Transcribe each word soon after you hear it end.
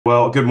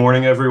Well, good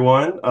morning,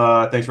 everyone.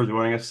 Thanks for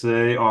joining us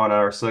today on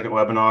our second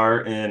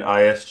webinar in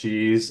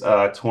ISG's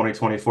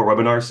 2024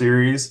 webinar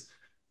series.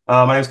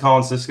 My name is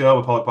Colin Cisco,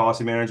 I'm a public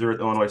policy manager at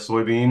Illinois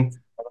Soybean.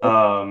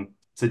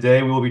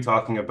 Today, we will be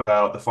talking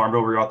about the Farm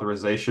Bill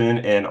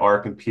reauthorization and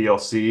ARC and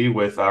PLC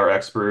with our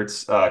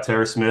experts,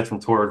 Tara Smith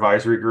from Tort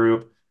Advisory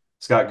Group,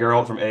 Scott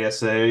Geralt from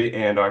ASA,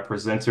 and our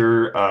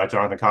presenter,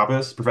 Jonathan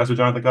Coppess, Professor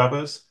Jonathan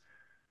Coppess.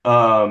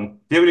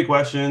 If you have any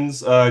questions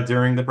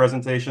during the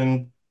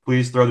presentation,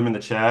 please throw them in the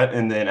chat,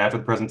 and then after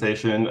the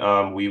presentation,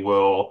 we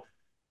will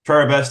try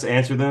our best to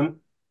answer them.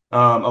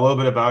 A little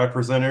bit about our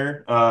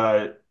presenter.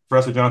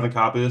 Professor Jonathan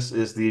Coppess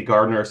is the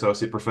Gardner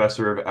Associate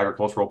Professor of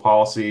Agricultural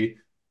Policy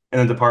in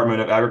the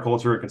Department of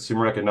Agriculture and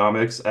Consumer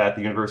Economics at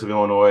the University of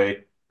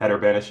Illinois at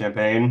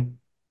Urbana-Champaign.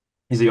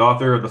 He's the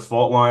author of The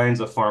Fault Lines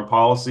of Farm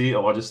Policy,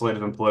 a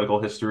legislative and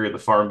political history of the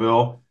Farm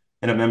Bill,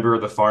 and a member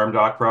of the Farm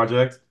Doc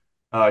Project.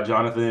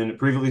 Jonathan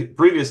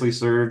previously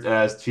served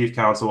as chief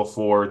counsel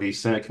for the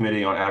Senate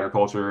Committee on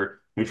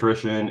Agriculture,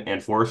 Nutrition,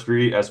 and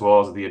Forestry, as well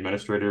as the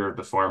administrator of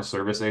the Farm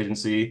Service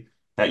Agency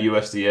at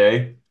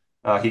USDA.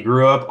 He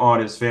grew up on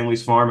his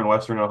family's farm in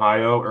Western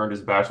Ohio, earned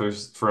his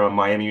bachelor's from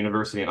Miami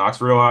University in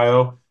Oxford,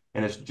 Ohio,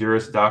 and his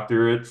Juris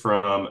Doctorate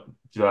from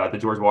the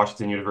George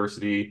Washington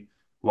University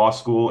Law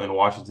School in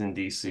Washington,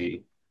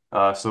 D.C.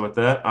 So with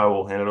that, I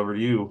will hand it over to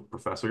you,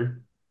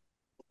 Professor.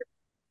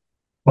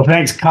 Well,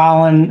 thanks,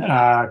 Colin,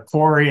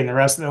 Corey, and the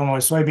rest of the Illinois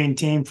Soybean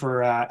team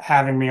for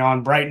having me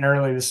on bright and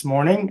early this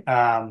morning.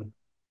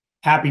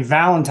 Happy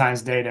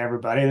Valentine's Day to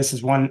everybody. This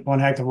is one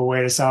heck of a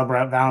way to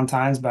celebrate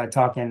Valentine's by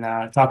talking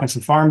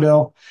some Farm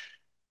Bill.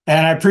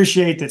 And I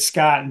appreciate that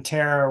Scott and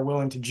Tara are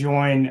willing to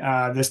join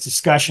this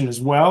discussion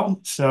as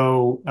well.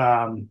 So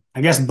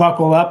I guess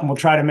buckle up and we'll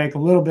try to make a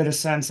little bit of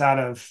sense out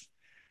of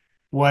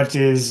what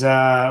is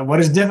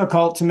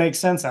difficult to make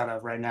sense out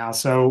of right now.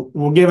 So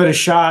we'll give it a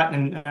shot,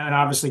 and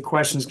obviously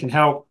questions can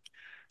help.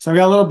 So I've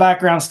got a little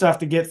background stuff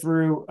to get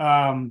through,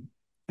 and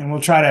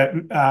we'll try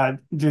to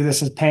do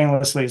this as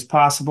painlessly as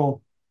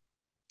possible.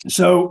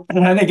 So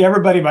I think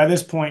everybody by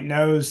this point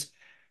knows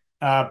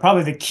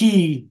probably the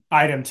key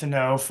item to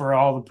know for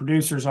all the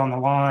producers on the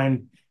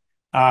line,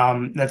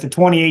 that the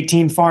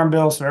 2018 Farm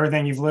Bill, so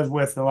everything you've lived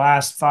with the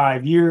last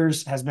 5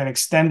 years, has been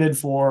extended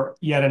for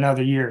yet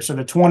another year. So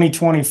the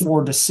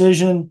 2024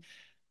 decision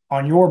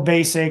on your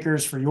base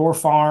acres for your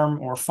farm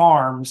or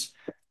farms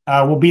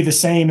will be the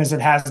same as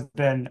it has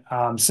been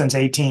since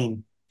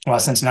 18. Well,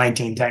 since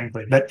 19,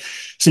 technically. But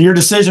so your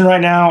decision right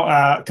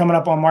now, coming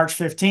up on March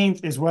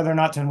 15th, is whether or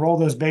not to enroll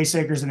those base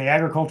acres in the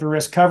Agriculture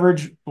Risk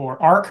Coverage,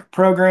 or ARC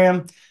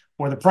program,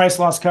 or the Price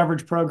Loss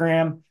Coverage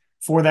program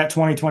for that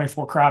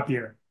 2024 crop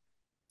year.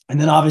 And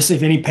then obviously,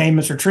 if any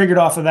payments are triggered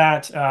off of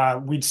that,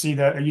 you'd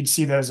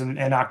see those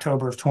in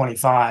October of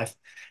 25.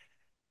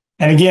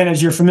 And again,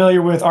 as you're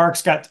familiar with,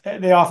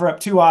 they offer up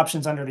two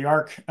options under the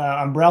ARC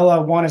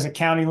umbrella. One is a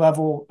county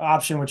level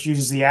option, which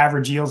uses the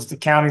average yields at the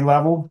county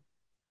level,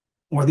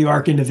 or the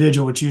ARC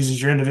individual, which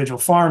uses your individual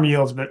farm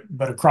yields,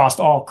 but across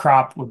all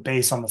crop with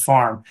base on the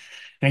farm.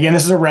 And again,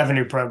 this is a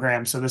revenue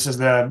program, so this is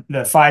the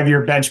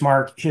 5-year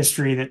benchmark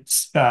history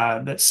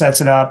that sets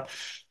it up.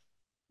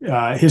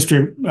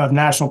 History of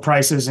national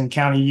prices and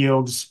county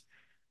yields,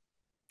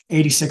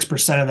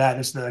 86% of that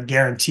is the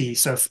guarantee.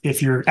 So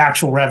if your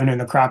actual revenue in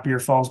the crop year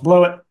falls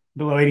below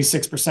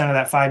 86% of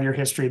that 5-year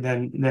history,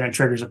 then it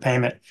triggers a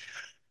payment.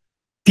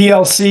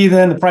 PLC,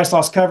 then the price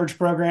loss coverage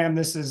program.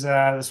 This is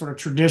the sort of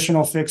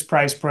traditional fixed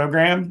price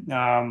program.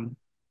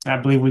 I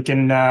believe we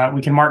can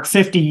mark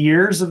 50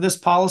 years of this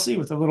policy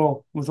with a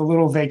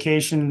little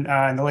vacation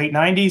in the late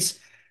 90s.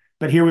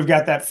 But here we've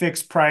got that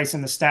fixed price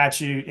in the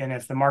statute, and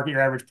if the market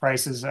year average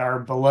prices are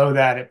below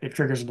that, it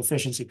triggers a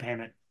deficiency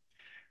payment.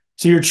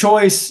 So your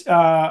choice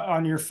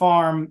on your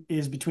farm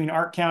is between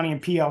ARC County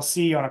and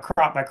PLC on a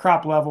crop by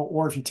crop level,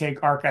 or if you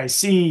take ARC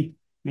IC,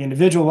 the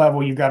individual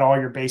level, you've got all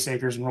your base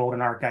acres enrolled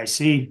in ARC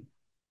IC.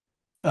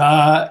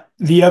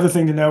 The other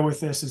thing to know with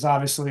this is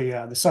obviously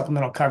the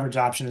supplemental coverage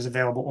option is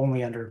available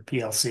only under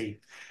PLC,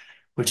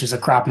 which is a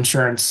crop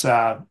insurance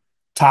top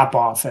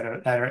off at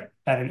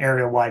an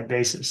area-wide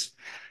basis.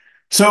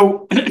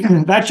 So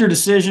that's your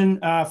decision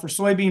for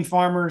soybean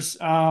farmers.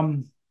 I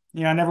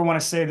never want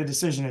to say the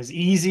decision is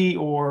easy,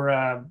 or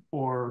I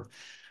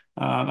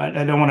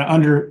don't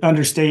want to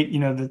understate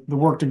the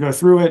work to go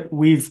through it.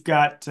 We've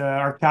got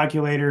our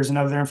calculators and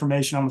other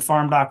information on the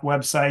Farm Doc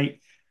website.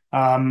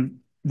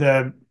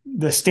 The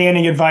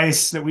standing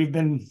advice that we've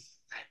been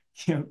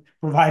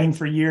providing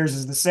for years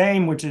is the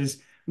same, which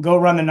is go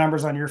run the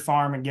numbers on your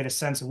farm and get a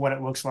sense of what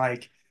it looks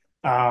like.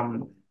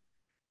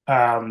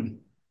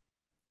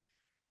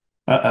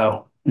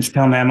 Just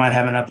telling me I might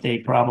have an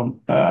update problem.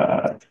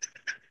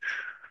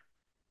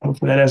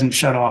 Hopefully that doesn't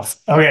shut off.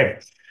 Okay.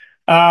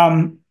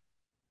 Run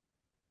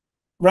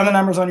the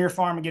numbers on your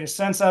farm and get a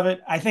sense of it.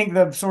 I think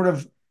the sort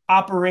of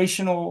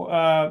operational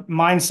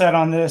mindset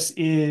on this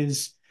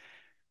is,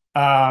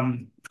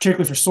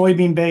 particularly for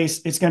soybean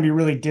base, it's going to be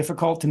really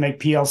difficult to make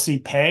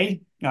PLC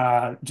pay,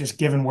 just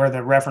given where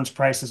the reference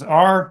prices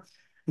are.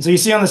 And so you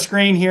see on the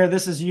screen here,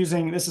 this is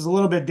a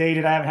little bit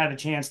dated. I haven't had a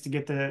chance to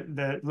get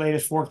the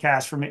latest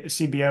forecast from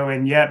CBO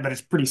in yet, but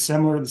it's pretty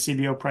similar. The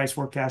CBO price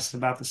forecast is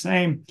about the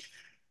same.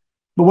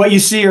 But what you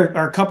see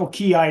are a couple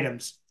key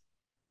items.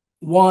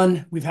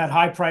 One, we've had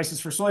high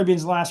prices for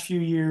soybeans the last few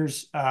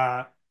years.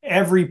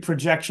 Every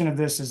projection of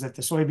this is that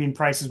the soybean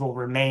prices will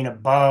remain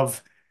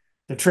above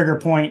the trigger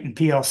point in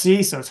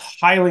PLC. So it's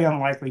highly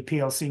unlikely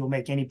PLC will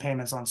make any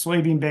payments on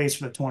soybean base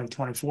for the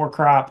 2024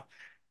 crop.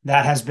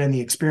 That has been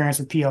the experience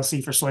with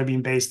PLC for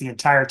soybean base the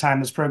entire time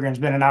this program's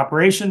been in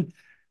operation.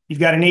 You've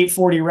got an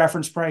 840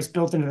 reference price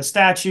built into the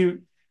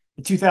statute.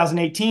 The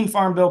 2018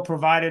 Farm Bill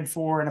provided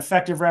for an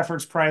effective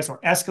reference price or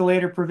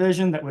escalator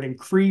provision that would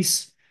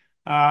increase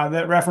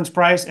that reference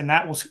price, and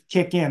that will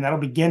kick in. That'll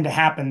begin to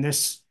happen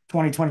this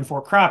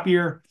 2024 crop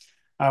year.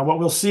 What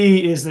we'll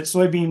see is that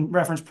soybean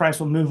reference price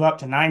will move up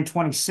to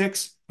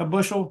 926 a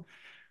bushel.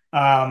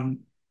 That,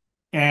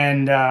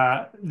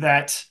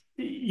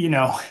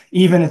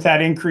 even at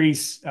that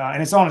increase,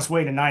 and it's on its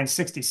way to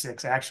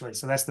 966 actually.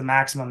 So that's the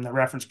maximum the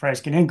reference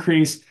price can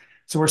increase.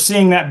 So we're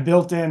seeing that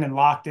built in and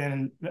locked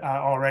in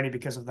already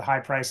because of the high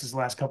prices the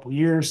last couple of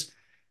years.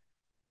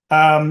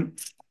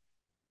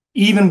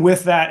 Even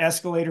with that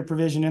escalator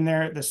provision in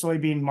there, the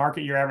soybean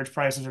market year average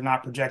prices are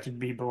not projected to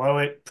be below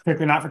it,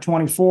 particularly not for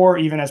 24,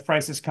 even as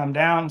prices come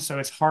down. So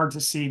it's hard to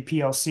see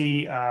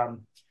PLC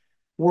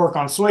work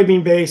on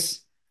soybean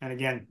base. And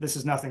again, this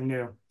is nothing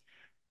new.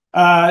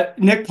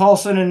 Nick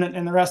Paulson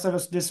and the rest of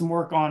us did some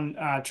work on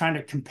trying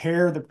to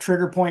compare the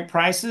trigger point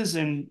prices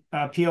in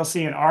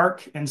PLC and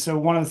ARC. And so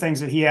one of the things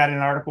that he had in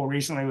an article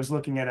recently was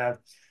looking at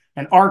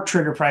an ARC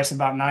trigger price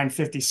about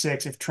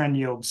 956 if trend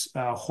yields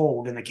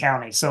hold in the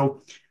county.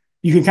 So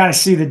you can kind of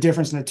see the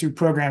difference in the two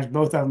programs.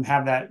 Both of them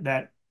have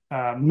that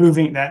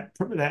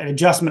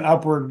adjustment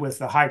upward with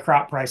the high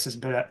crop prices,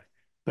 but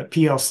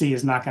PLC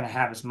is not going to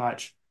have as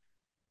much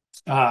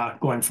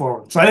going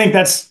forward. So I think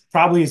that's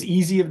probably as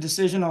easy of a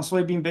decision on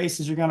soybean base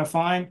as you're going to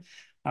find.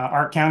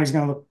 ARC County is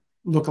going to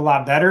look a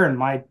lot better, and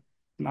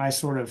my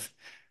sort of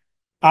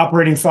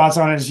operating thoughts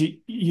on it is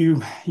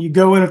you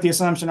go in with the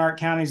assumption ARC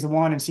County is the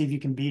one and see if you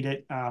can beat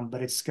it,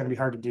 but it's going to be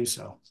hard to do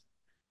so.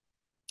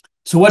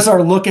 So what's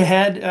our look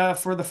ahead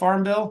for the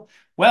Farm Bill?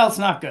 Well, it's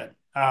not good.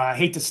 I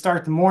hate to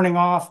start the morning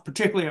off,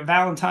 particularly a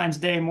Valentine's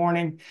Day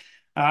morning,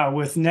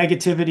 with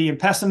negativity and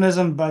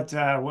pessimism, but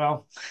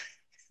well,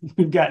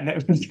 we've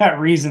got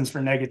reasons for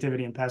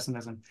negativity and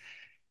pessimism.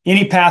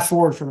 Any path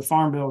forward for the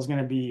Farm Bill is going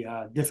to be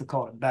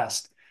difficult at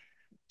best.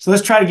 So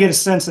let's try to get a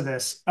sense of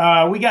this.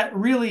 We got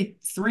really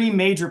three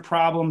major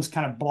problems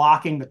kind of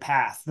blocking the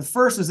path. The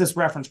first is this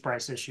reference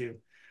price issue.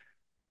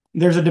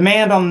 There's a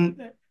demand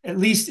on, at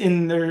least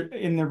in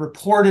the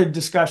reported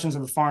discussions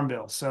of the Farm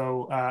Bill.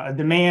 So a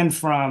demand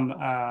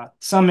from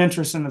some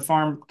interest in the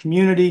farm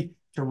community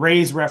to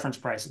raise reference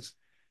prices.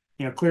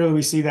 Clearly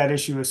we see that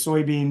issue with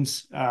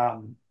soybeans.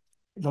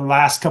 The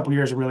last couple of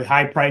years of really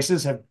high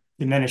prices have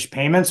diminished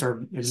payments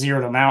or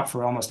zeroed them out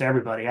for almost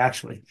everybody,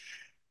 actually.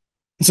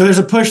 And so there's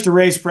a push to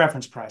raise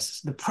reference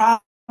prices. The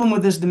problem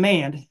with this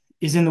demand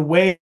is in the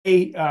way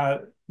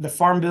the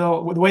Farm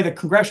Bill, the way the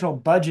congressional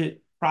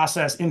budget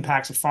process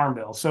impacts a Farm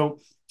Bill. So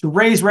to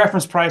raise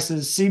reference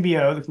prices,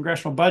 CBO, the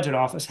Congressional Budget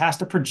Office, has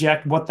to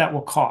project what that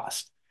will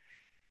cost.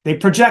 They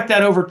project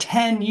that over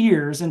 10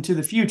 years into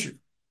the future,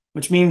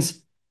 which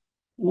means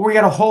we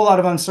got a whole lot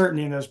of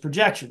uncertainty in those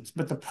projections.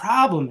 But the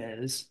problem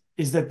is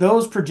that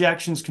those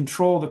projections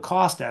control the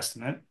cost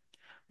estimate,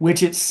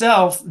 which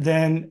itself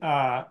then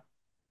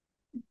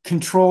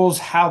controls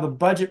how the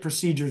budget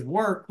procedures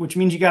work, which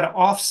means you got to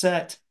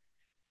offset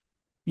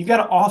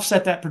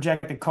that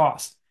projected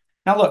cost.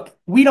 Now, look,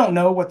 we don't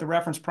know what the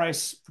reference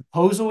price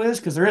proposal is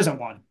because there isn't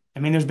one. I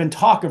mean, there's been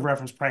talk of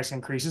reference price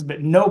increases,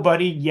 but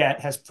nobody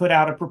yet has put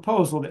out a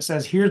proposal that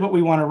says, here's what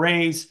we want to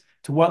raise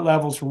to what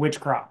levels for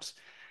which crops.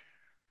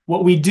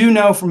 What we do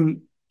know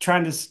from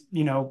trying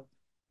to,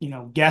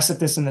 guess at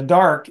this in the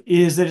dark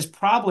is that it's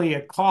probably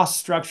a cost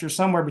structure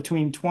somewhere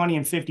between 20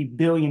 and $50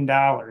 billion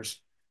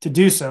to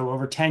do so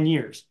over 10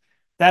 years.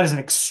 That is an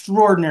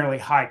extraordinarily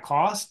high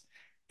cost,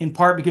 in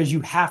part because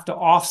you have to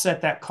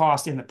offset that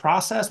cost in the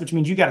process, which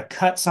means you got to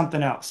cut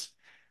something else.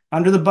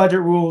 Under the budget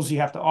rules, you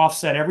have to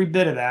offset every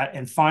bit of that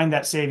and find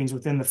that savings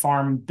within the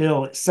Farm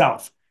Bill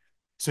itself.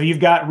 So you've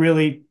got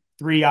really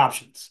three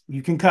options.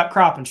 You can cut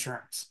crop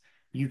insurance.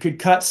 You could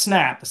cut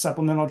SNAP, the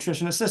Supplemental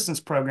Nutrition Assistance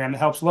Program that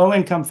helps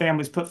low-income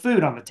families put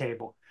food on the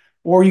table.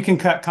 Or you can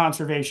cut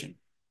conservation.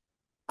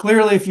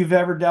 Clearly, if you've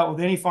ever dealt with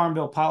any Farm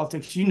Bill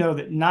politics, you know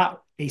that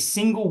not a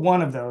single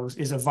one of those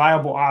is a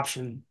viable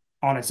option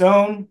on its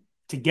own,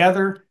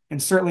 together,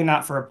 and certainly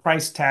not for a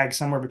price tag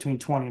somewhere between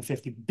 20 and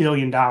 $50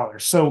 billion.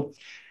 So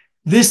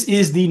this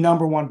is the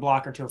number one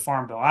blocker to a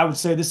Farm Bill. I would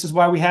say this is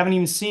why we haven't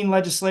even seen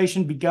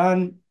legislation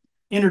begun,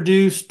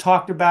 introduced,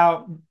 talked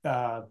about,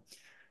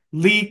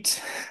 leaked,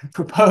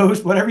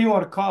 proposed, whatever you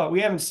want to call it.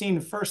 We haven't seen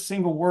the first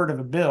single word of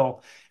a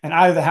bill in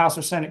either the House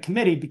or Senate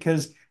committee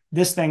because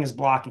this thing is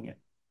blocking it.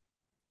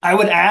 I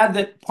would add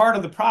that part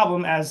of the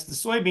problem, as the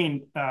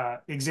soybean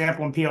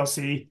example in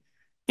PLC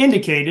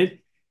indicated,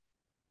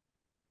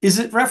 is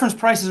that reference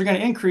prices are going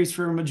to increase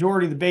for a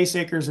majority of the base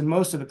acres and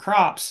most of the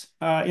crops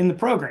in the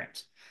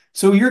programs.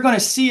 So you're going to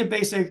see a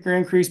base acre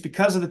increase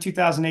because of the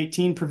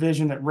 2018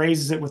 provision that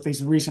raises it with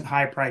these recent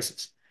high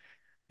prices.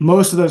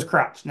 Most of those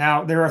crops.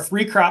 Now, there are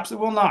three crops that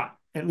will not,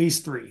 at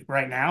least three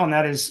right now, and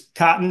that is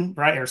cotton,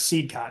 right, or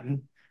seed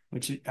cotton,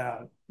 which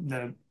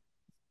the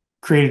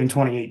created in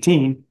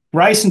 2018,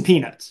 rice and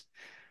peanuts.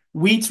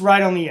 Wheat's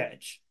right on the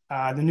edge.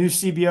 The new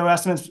CBO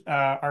estimates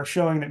are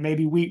showing that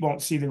maybe wheat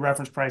won't see the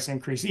reference price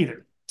increase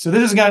either. So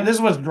this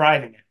is what's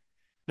driving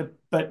it.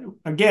 But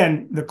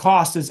again, the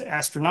cost is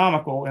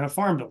astronomical in a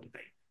farm bill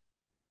debate,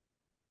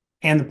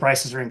 and the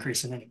prices are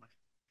increasing anyway.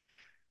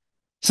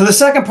 So the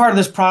second part of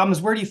this problem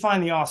is, where do you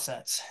find the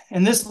offsets?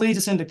 And this leads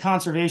us into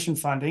conservation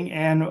funding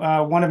and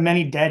one of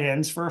many dead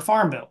ends for a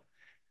farm bill.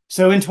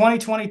 So in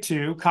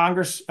 2022,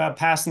 Congress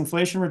passed the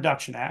Inflation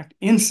Reduction Act.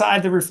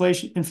 Inside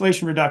the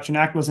Inflation Reduction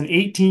Act was an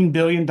 $18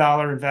 billion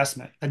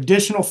investment,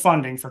 additional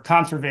funding for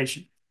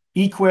conservation.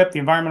 EQIP, the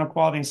Environmental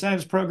Quality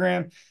Incentives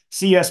Program,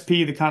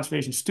 CSP, the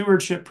Conservation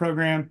Stewardship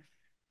Program,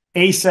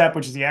 ASEP,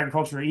 which is the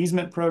Agricultural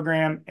Easement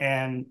Program,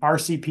 and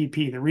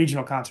RCPP, the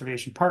Regional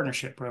Conservation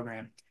Partnership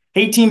Program.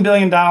 $18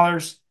 billion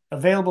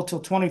available till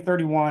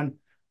 2031.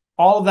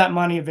 All of that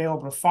money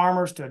available to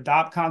farmers to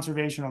adopt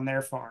conservation on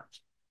their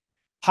farms.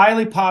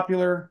 Highly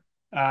popular.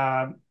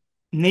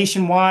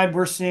 Nationwide,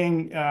 we're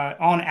seeing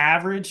on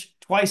average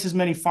twice as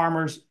many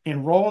farmers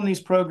enroll in these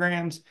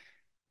programs,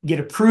 get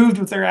approved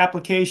with their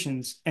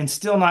applications, and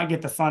still not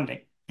get the funding.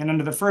 And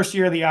under the first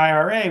year of the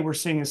IRA, we're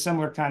seeing a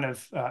similar kind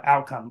of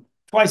outcome.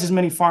 Twice as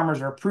many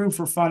farmers are approved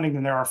for funding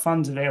than there are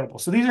funds available.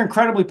 So these are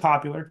incredibly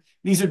popular.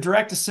 These are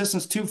direct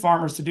assistance to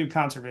farmers to do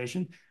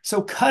conservation.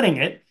 So cutting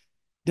it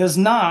does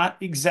not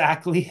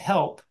exactly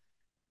help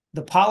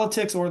the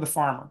politics or the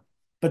farmer.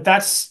 But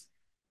that's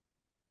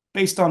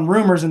based on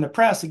rumors in the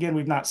press. Again,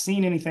 we've not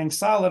seen anything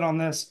solid on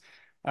this.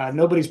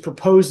 Nobody's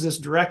proposed this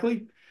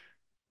directly,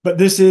 but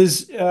this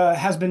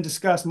has been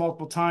discussed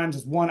multiple times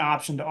as one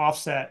option to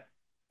offset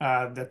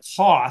the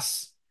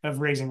costs of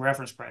raising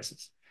reference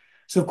prices.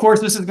 So, of course,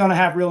 this is going to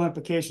have real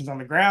implications on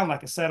the ground.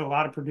 Like I said, a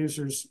lot of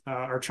producers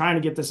are trying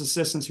to get this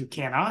assistance who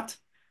cannot.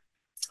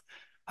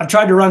 I've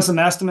tried to run some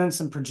estimates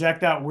and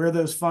project out where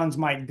those funds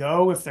might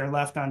go if they're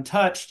left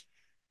untouched.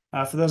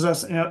 For those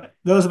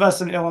of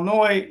us in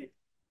Illinois,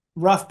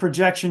 rough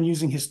projection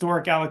using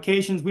historic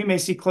allocations, we may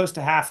see close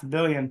to $500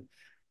 million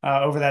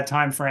over that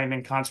time frame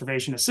in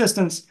conservation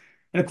assistance.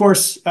 And of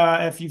course,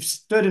 if you've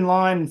stood in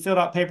line and filled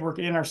out paperwork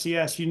at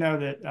NRCS, you know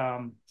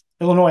that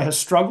Illinois has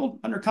struggled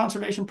under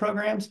conservation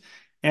programs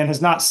and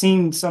has not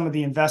seen some of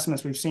the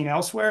investments we've seen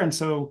elsewhere. And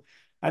so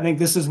I think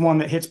this is one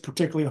that hits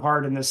particularly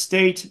hard in this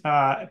state,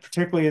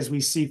 particularly as we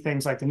see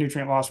things like the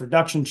nutrient loss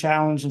reduction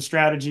challenge and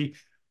strategy,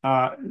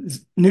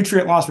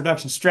 nutrient loss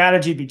reduction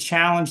strategy be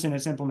challenged in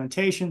its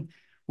implementation,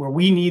 where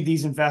we need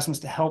these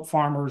investments to help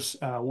farmers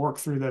work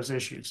through those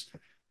issues.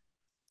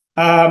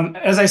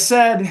 As I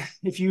said,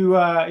 if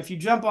you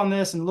jump on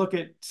this and look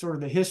at sort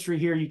of the history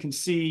here, you can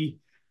see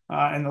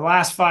in the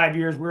last 5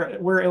 years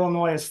where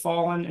Illinois has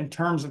fallen in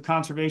terms of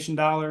conservation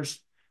dollars.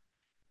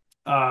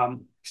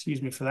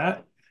 Excuse me for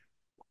that.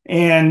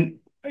 And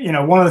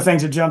one of the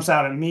things that jumps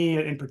out at me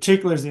in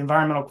particular is the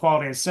Environmental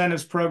Quality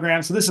Incentives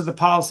Program. So this is the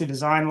Policy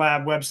Design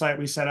Lab website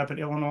we set up at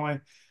Illinois,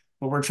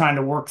 where we're trying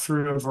to work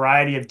through a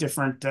variety of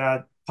different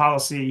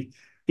policy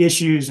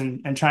issues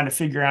and trying to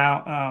figure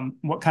out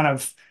what kind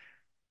of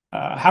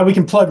how we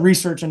can plug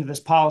research into this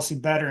policy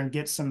better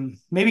and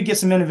maybe get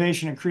some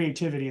innovation and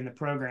creativity in the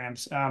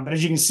programs. But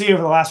as you can see,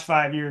 over the last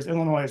 5 years,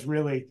 Illinois has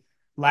really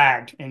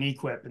lagged in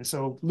EQIP. And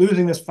so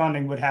losing this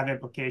funding would have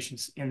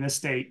implications in this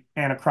state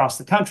and across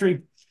the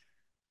country.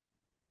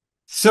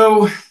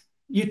 So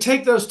you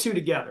take those two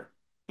together.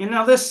 And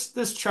now this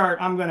chart,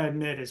 I'm going to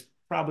admit, is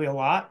probably a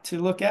lot to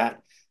look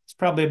at. It's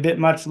probably a bit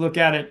much to look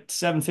at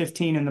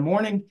 7:15 in the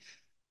morning.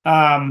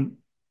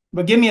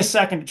 But give me a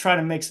second to try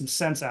to make some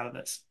sense out of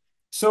this.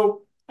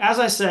 So as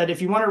I said,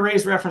 if you want to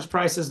raise reference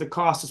prices, the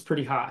cost is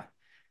pretty high.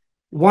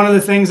 One of the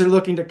things they're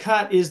looking to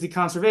cut is the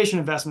conservation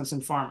investments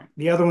in farming.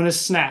 The other one is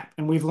SNAP.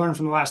 And we've learned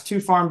from the last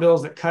two farm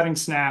bills that cutting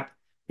SNAP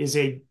is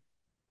a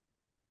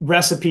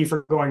recipe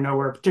for going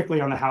nowhere,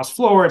 particularly on the House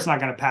floor. It's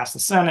not going to pass the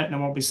Senate and it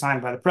won't be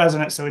signed by the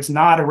president. So it's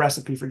not a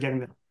recipe for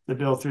getting the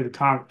bill through the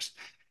Congress.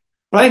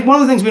 But I think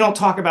one of the things we don't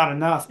talk about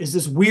enough is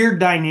this weird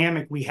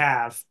dynamic we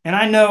have. And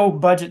I know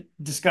budget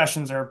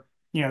discussions are,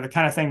 the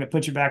kind of thing that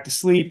puts you back to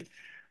sleep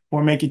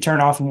or make you turn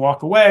off and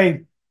walk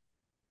away.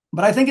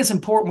 But I think it's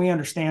important we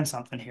understand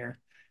something here.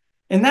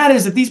 And that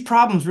is that these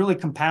problems really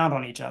compound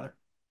on each other.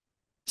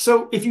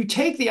 So if you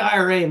take the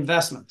IRA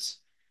investments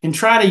and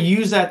try to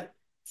use that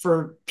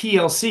for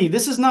PLC,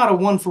 this is not a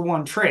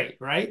one-for-one trade,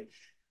 right?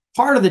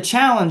 Part of the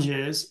challenge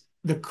is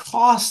the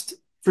cost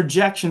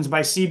projections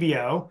by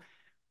CBO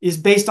is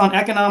based on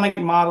economic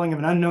modeling of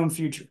an unknown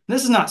future.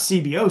 This is not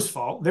CBO's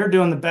fault. They're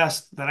doing the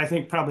best that I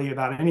think probably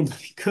about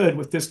anybody could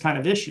with this kind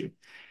of issue.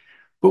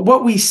 But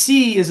what we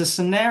see is a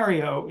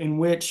scenario in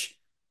which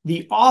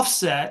the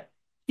offset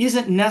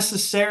isn't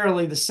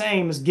necessarily the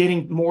same as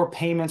getting more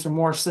payments or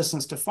more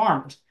assistance to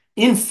farmers.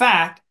 In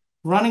fact,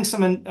 running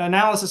some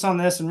analysis on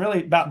this and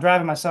really about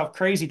driving myself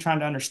crazy trying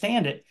to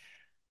understand it,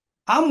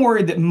 I'm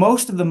worried that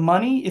most of the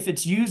money, if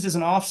it's used as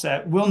an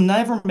offset, will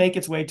never make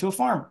its way to a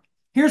farmer.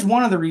 Here's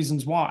one of the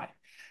reasons why.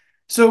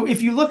 So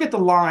if you look at the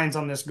lines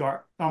on this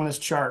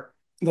chart,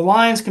 the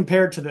lines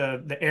compared to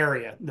the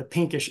area, the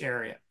pinkish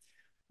area,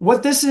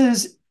 what this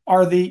is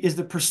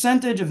the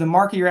percentage of the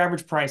market year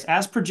average price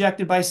as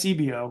projected by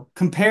CBO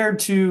compared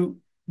to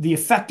the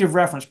effective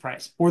reference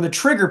price or the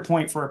trigger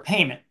point for a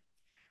payment.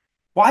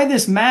 Why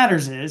this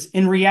matters is,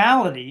 in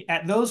reality,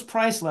 at those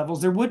price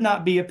levels, there would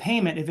not be a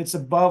payment if it's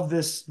above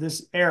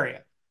this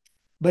area.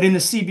 But in the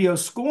CBO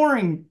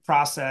scoring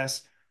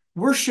process,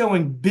 we're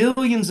showing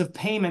billions of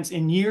payments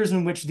in years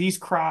in which these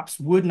crops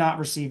would not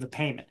receive a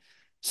payment.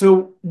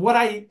 So what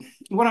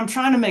I'm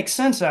trying to make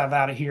sense of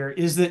out of here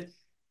is that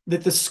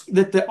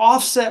the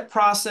offset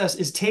process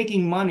is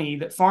taking money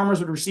that farmers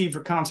would receive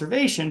for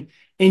conservation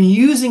and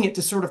using it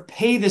to sort of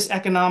pay this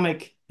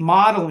economic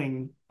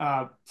modeling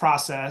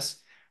process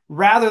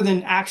rather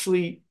than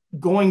actually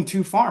going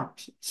to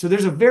farmers. So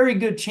there's a very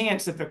good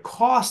chance that the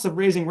cost of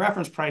raising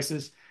reference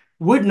prices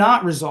would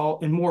not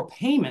result in more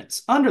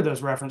payments under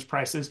those reference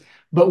prices,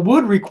 but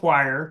would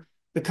require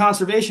the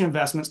conservation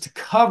investments to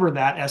cover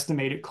that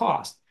estimated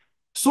cost.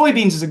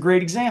 Soybeans is a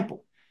great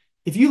example.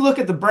 If you look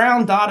at the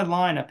brown dotted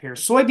line up here,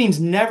 soybeans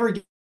never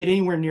get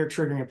anywhere near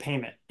triggering a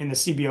payment in the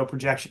CBO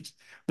projections.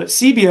 But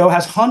CBO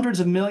has hundreds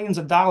of millions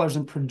of dollars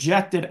in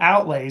projected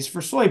outlays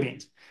for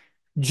soybeans,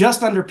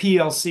 just under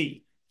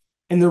PLC.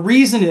 And the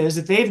reason is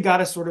that they've got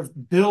to sort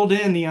of build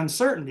in the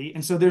uncertainty.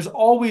 And so there's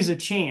always a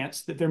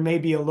chance that there may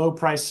be a low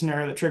price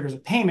scenario that triggers a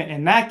payment,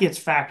 and that gets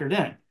factored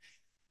in.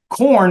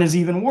 Corn is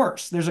even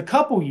worse. There's a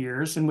couple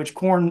years in which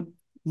corn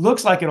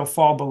looks like it'll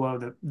fall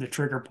below the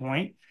trigger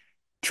point,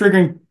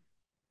 triggering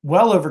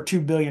well over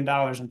 $2 billion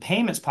in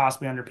payments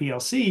possibly under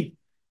PLC.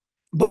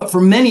 But for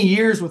many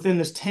years within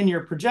this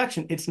 10-year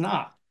projection, it's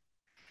not.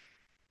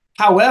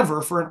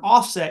 However, for an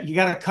offset, you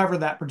got to cover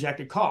that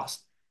projected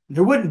cost.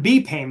 There wouldn't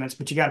be payments,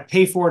 but you got to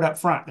pay for it up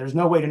front. There's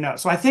no way to know.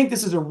 So I think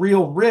this is a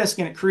real risk,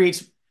 and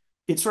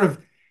it sort of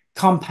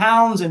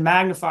compounds and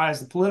magnifies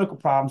the political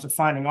problems of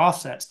finding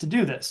offsets to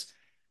do this.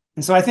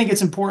 And so I think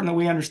it's important that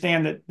we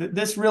understand that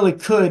this really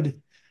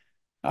could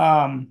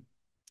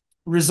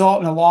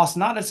result in a loss,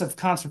 not just of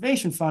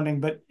conservation funding,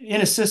 but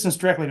in assistance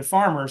directly to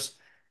farmers,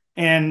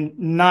 and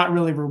not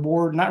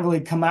really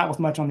come out with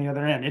much on the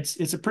other end.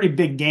 It's a pretty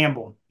big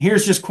gamble.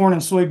 Here's just corn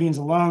and soybeans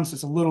alone, so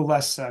it's a little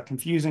less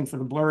confusing for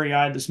the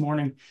blurry-eyed this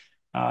morning.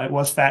 It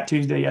was Fat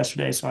Tuesday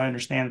yesterday, so I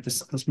understand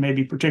that this may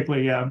be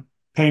particularly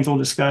painful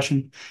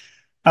discussion.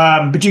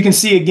 But you can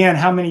see again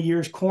how many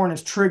years corn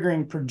is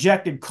triggering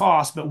projected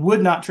costs, but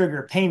would not trigger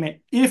a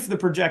payment if the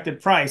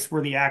projected price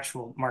were the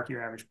actual market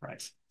year average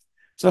price.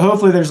 So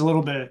hopefully there's a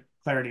little bit of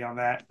clarity on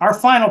that. Our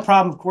final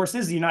problem, of course,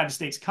 is the United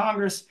States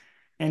Congress.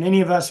 And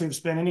any of us who've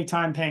spent any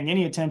time paying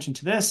any attention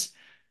to this,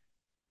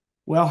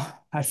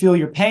 well, I feel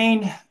your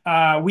pain.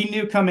 We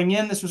knew coming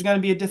in this was going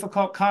to be a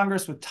difficult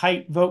Congress with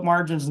tight vote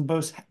margins in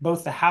both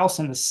the House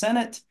and the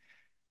Senate.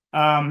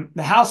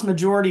 The House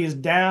majority is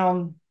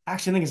down.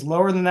 Actually, I think it's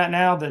lower than that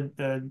now.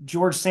 The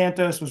George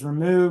Santos was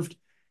removed,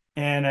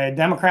 and a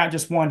Democrat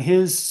just won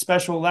his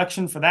special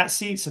election for that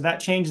seat. So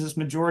that changes this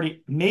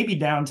majority maybe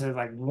down to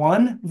like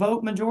one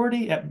vote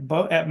majority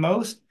at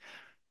most.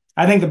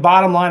 I think the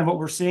bottom line of what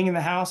we're seeing in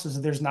the House is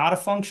that there's not a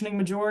functioning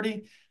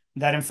majority,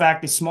 that in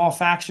fact a small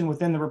faction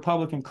within the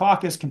Republican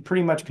caucus can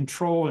pretty much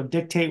control or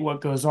dictate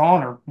what goes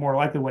on, or more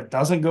likely what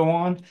doesn't go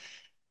on.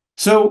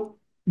 So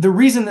the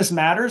reason this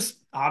matters,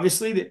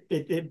 obviously, that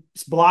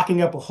it's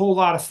blocking up a whole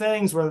lot of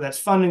things, whether that's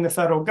funding the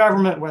federal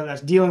government, whether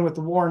that's dealing with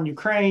the war in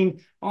Ukraine,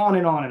 on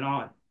and on and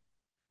on.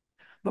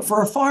 But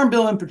for a farm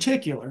bill in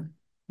particular,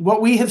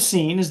 what we have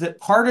seen is that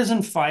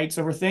partisan fights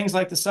over things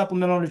like the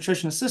Supplemental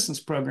Nutrition Assistance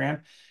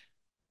Program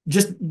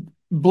just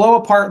blow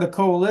apart the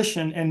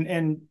coalition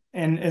and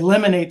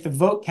eliminate the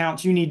vote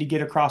counts you need to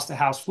get across the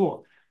House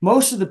floor.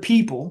 Most of the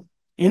people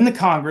in the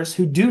Congress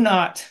who do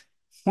not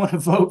want to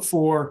vote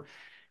for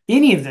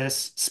any of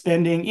this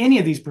spending, any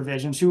of these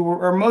provisions, who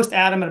are most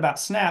adamant about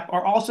SNAP,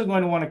 are also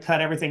going to want to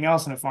cut everything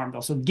else in a farm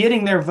bill. So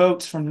getting their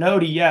votes from no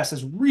to yes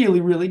is really,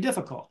 really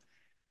difficult.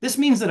 This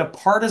means that a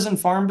partisan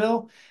farm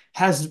bill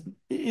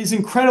is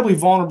incredibly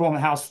vulnerable on the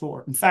House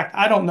floor. In fact,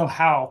 I don't know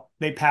how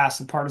they pass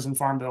a partisan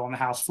farm bill on the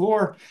House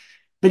floor,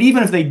 but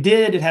even if they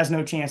did, it has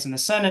no chance in the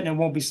Senate and it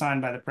won't be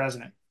signed by the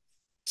president.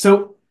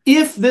 So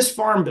if this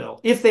farm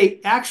bill, if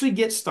they actually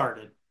get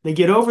started, they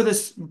get over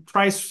this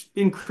price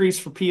increase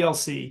for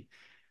PLC,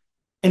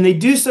 and they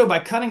do so by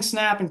cutting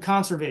SNAP and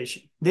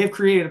conservation, they've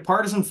created a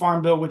partisan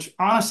farm bill, which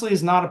honestly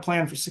is not a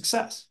plan for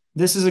success.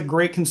 This is a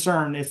great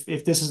concern if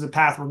this is the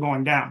path we're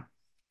going down.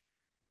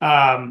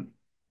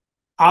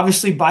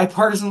 Obviously,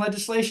 bipartisan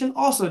legislation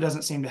also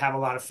doesn't seem to have a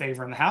lot of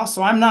favor in the House,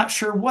 so I'm not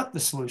sure what the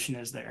solution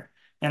is there.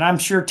 And I'm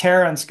sure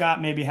Tara and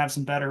Scott maybe have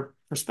some better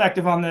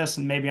perspective on this,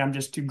 and maybe I'm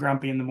just too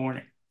grumpy in the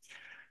morning.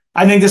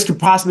 I think this could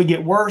possibly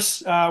get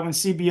worse when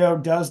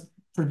CBO does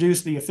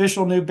produce the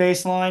official new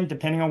baseline,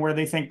 depending on where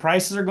they think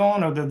prices are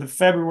going, or the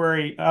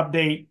February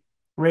update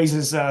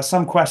raises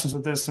some questions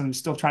with this, and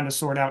still trying to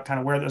sort out kind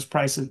of where those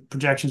price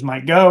projections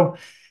might go.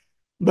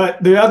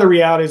 But the other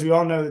reality is we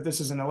all know that this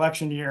is an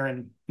election year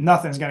and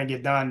nothing's going to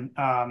get done.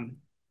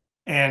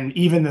 And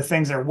even the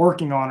things they're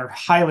working on are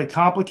highly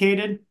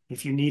complicated.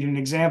 If you need an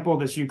example,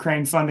 this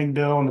Ukraine funding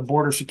bill and the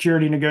border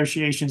security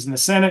negotiations in the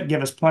Senate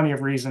give us plenty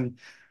of reason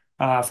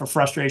for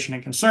frustration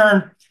and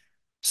concern.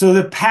 So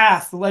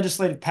the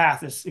legislative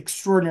path is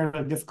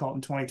extraordinarily difficult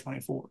in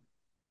 2024.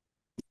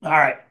 All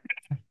right.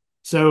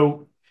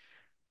 So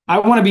I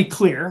want to be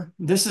clear.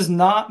 This is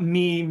not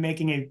me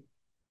making a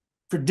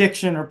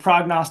prediction or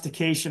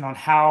prognostication on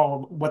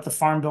what the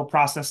Farm Bill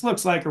process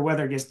looks like or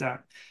whether it gets done.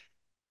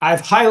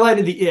 I've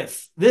highlighted the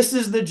if. This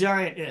is the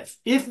giant if.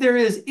 If there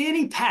is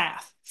any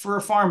path for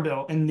a Farm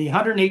Bill in the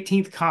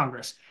 118th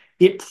Congress,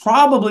 it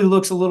probably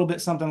looks a little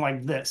bit something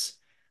like this.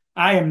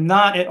 I am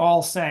not at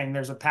all saying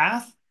there's a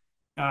path.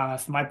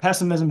 If my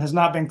pessimism has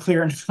not been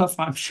clear enough,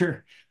 I'm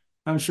sure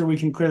we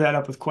can clear that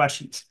up with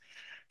questions.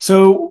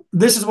 So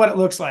this is what it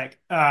looks like.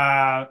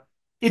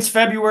 It's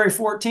February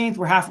 14th.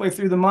 We're halfway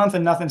through the month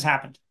and nothing's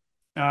happened.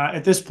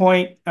 At this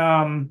point,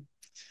 the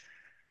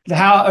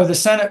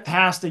Senate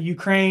passed a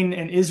Ukraine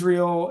and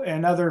Israel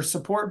and other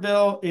support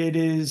bill. It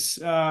is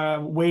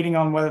waiting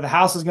on whether the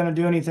House is going to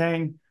do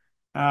anything.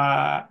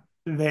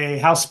 The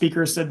House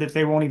Speaker said that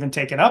they won't even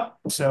take it up,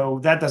 so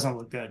that doesn't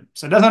look good.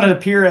 So it doesn't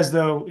appear as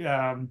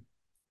though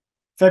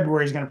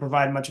February is going to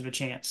provide much of a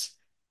chance.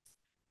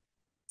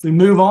 If we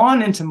move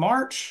on into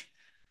March,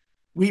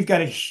 we've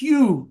got a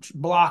huge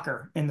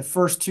blocker in the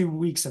first 2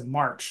 weeks of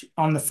March.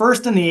 On the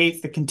 1st and the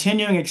 8th, the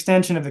continuing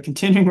extension of the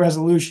continuing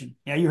resolution.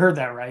 Yeah, you heard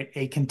that right.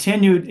 A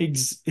continued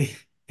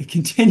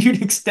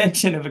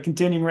extension of a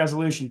continuing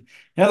resolution.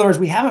 In other words,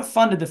 we haven't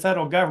funded the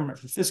federal government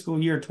for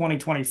fiscal year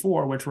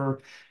 2024, which we're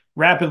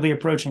rapidly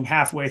approaching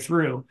halfway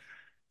through.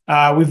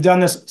 We've done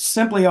this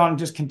simply on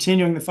just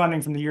continuing the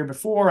funding from the year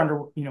before under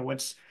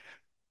what's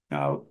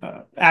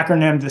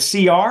acronymed the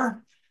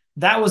CR.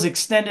 That was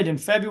extended in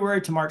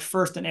February to March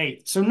 1st and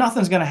 8th. So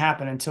nothing's going to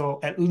happen until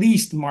at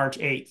least March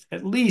 8th,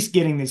 at least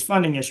getting these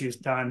funding issues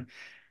done.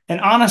 And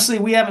honestly,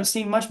 we haven't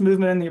seen much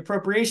movement in the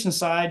appropriation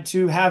side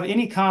to have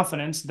any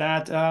confidence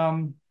that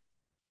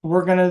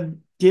we're going to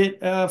get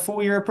a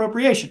full year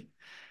appropriation.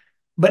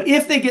 But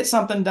if they get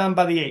something done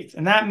by the 8th,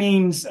 and that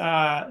means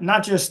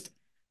not just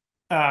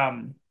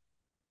like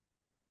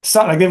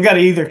they've got to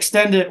either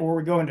extend it or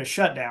we go into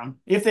shutdown.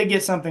 If they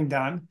get something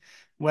done,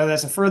 whether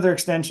that's a further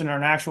extension or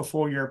an actual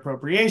full year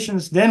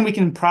appropriations, then we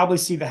can probably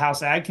see the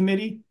House Ag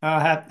Committee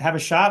have a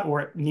shot,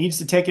 or it needs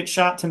to take its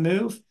shot to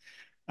move.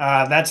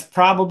 That's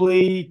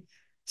probably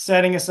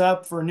setting us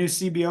up for a new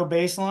CBO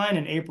baseline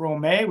in April,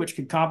 May, which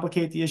could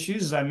complicate the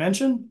issues, as I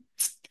mentioned.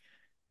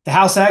 The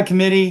House Ag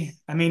Committee,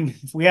 I mean,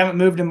 if we haven't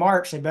moved in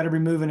March, they better be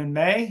moving in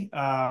May.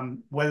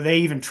 Whether they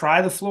even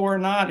try the floor or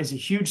not is a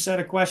huge set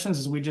of questions,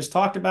 as we just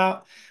talked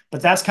about.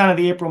 But that's kind of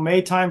the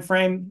April-May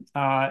timeframe.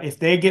 If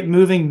they get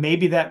moving,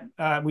 maybe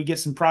that we get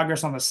some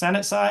progress on the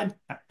Senate side.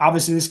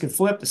 Obviously, this could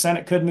flip. The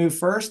Senate could move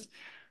first.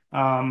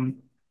 So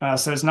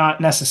it's not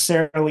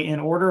necessarily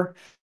in order.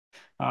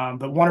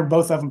 But one or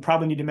both of them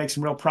probably need to make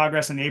some real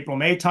progress in the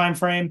April-May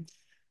timeframe.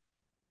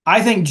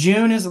 I think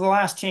June is the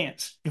last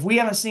chance. If we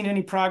haven't seen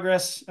any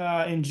progress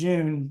in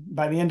June,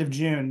 by the end of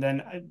June,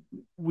 then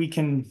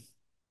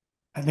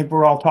I think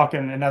we're all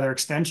talking another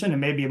extension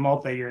and maybe a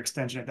multi-year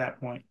extension at that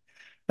point.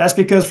 That's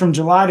because from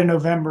July to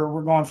November,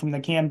 we're going from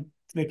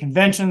the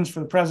conventions for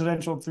the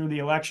presidential through the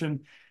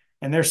election,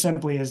 and there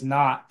simply is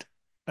not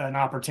an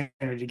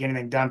opportunity to get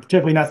anything done,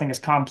 particularly nothing as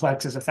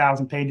complex as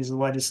 1,000 pages of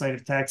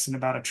legislative text and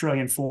about $1.4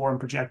 trillion in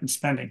projected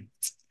spending.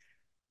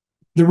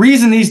 The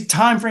reason these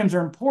timeframes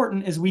are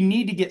important is we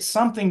need to get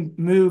something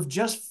moved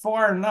just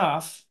far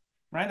enough,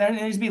 right? There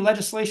needs to be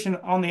legislation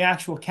on the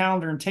actual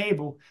calendar and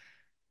table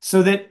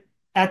so that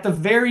at the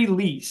very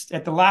least,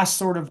 at the last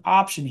sort of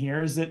option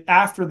here is that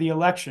after the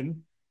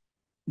election,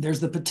 there's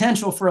the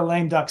potential for a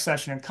lame duck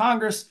session in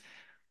Congress,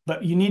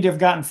 but you need to have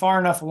gotten far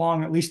enough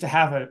along at least to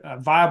have a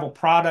viable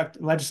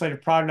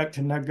legislative product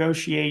to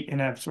negotiate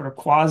in a sort of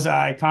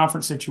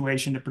quasi-conference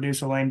situation to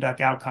produce a lame duck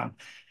outcome.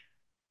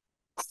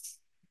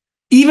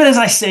 Even as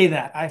I say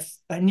that,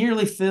 I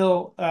nearly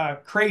feel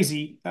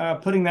crazy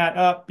putting that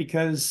up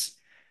because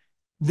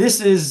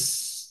this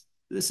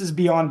is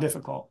beyond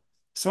difficult.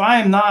 So I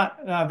am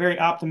not very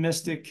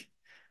optimistic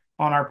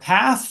on our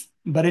path,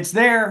 but it's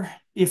there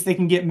if they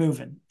can get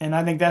moving. And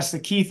I think that's the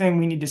key thing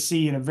we need to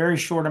see in a very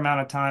short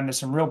amount of time is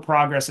some real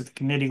progress at the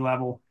committee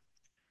level,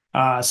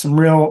 some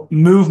real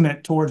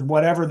movement towards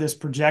whatever this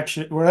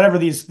projection, whatever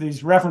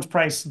these reference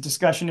price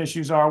discussion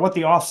issues are, what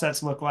the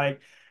offsets look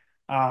like.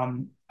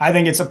 I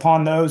think it's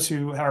upon those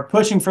who are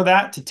pushing for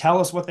that to tell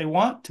us what they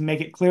want, to make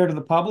it clear to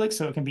the public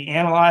so it can be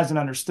analyzed and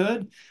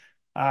understood.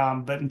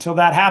 But until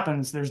that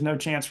happens, there's no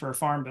chance for a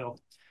farm bill.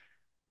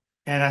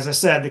 And as I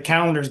said, the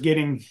calendar's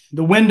getting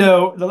the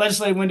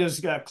legislative window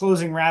is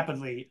closing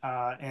rapidly,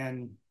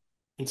 and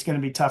it's going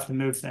to be tough to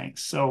move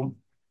things. So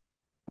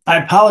I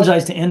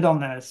apologize to end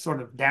on that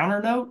sort of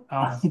downer note.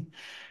 I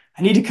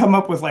need to come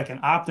up with like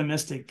an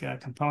optimistic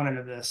component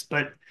of this,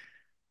 but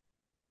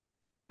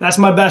That's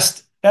my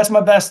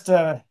best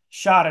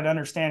shot at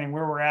understanding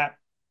where we're at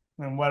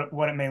and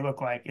what it may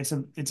look like. It's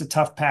a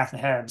tough path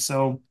ahead.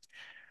 So,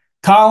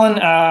 Colin,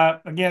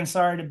 again,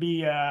 sorry to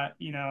be a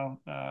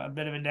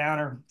bit of a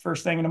downer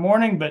first thing in the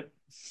morning, but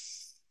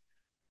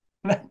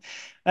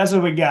that's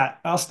what we got.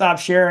 I'll stop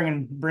sharing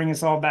and bring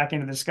us all back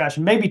into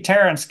discussion. Maybe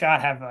Tara and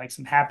Scott have like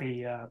some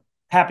happy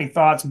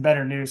thoughts and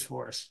better news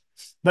for us.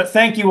 But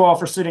thank you all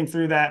for sitting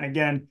through that. And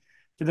again,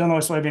 to the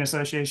Illinois Soybean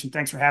Association,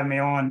 thanks for having me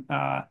on.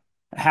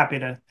 Happy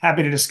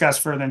to discuss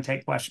further and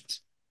take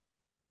questions.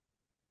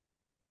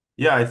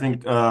 Yeah, I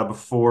think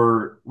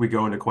before we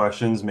go into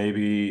questions,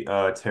 maybe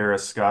Tara,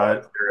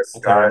 Scott,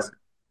 we'll kind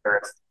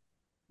Scott,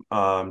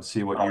 of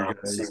see what you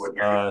see guys what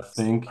you're.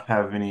 think.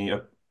 Have any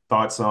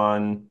thoughts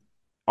on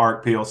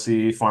ARC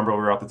PLC, Farm Bill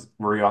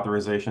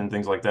reauthorization,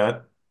 things like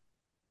that?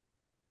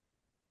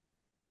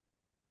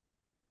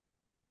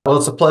 Well,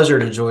 it's a pleasure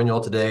to join you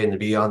all today and to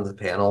be on the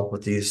panel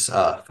with these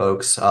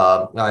folks.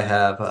 I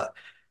have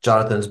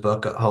Jonathan's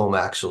book at home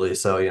actually,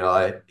 so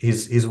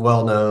he's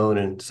well known,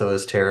 and so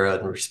is Tara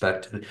and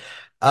respected.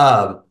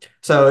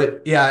 So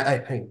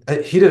yeah,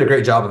 he did a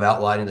great job of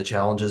outlining the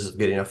challenges of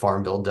getting a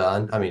farm bill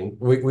done. I mean,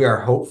 we are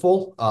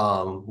hopeful.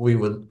 We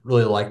would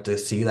really like to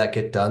see that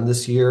get done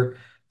this year.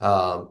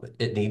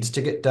 It needs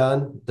to get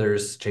done.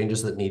 There's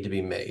changes that need to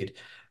be made.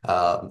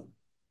 Um,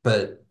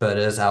 but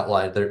as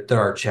outlined, there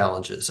are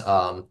challenges.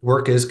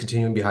 Work is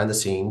continuing behind the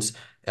scenes.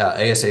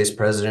 ASA's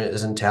president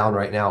is in town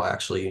right now,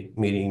 actually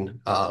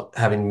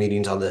having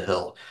meetings on the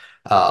Hill.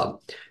 Um,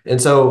 and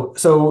so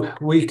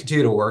we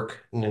continue to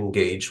work and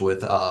engage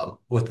with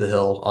the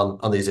Hill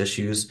on these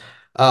issues.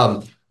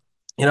 Um,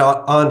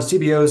 on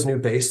CBO's new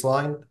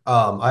baseline,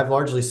 I've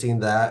largely seen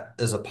that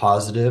as a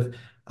positive.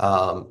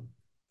 Um,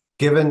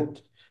 given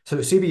so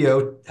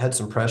CBO had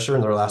some pressure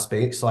in their last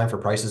baseline for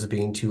prices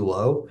being too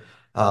low.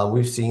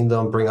 We've seen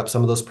them bring up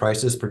some of those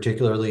prices,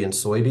 particularly in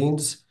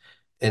soybeans.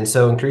 And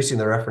so increasing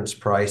the reference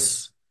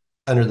price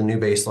under the new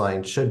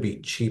baseline should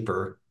be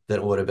cheaper than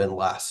it would have been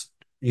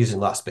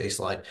using last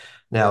baseline.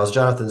 Now, as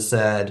Jonathan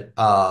said,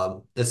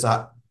 it's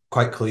not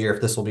quite clear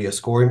if this will be a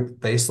scoring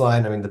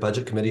baseline. I mean, the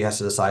budget committee has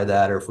to decide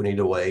that or if we need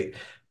to wait.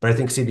 But I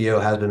think CBO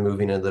has been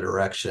moving in the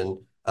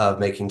direction of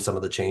making some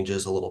of the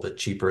changes a little bit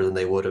cheaper than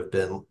they would have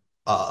been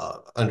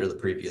under the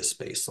previous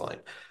baseline.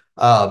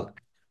 Um,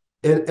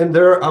 and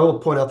I will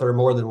point out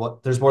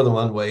there's more than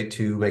one way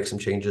to make some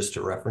changes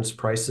to reference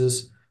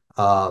prices.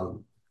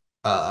 Um,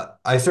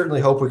 I certainly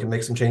hope we can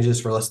make some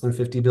changes for less than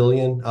 50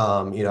 billion.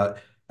 I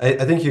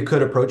think you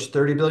could approach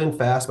 30 billion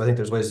fast, but I think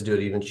there's ways to do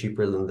it even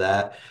cheaper than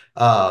that.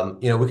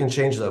 We can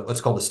change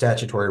what's called the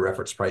statutory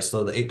reference price.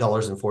 So the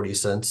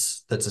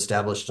 $8.40 that's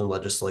established in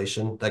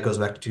legislation that goes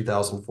back to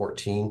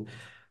 2014.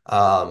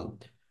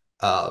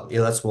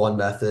 That's one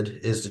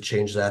method is to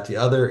change that. The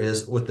other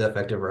is with the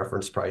effective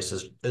reference price,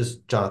 as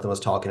Jonathan was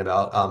talking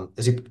about.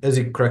 As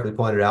he correctly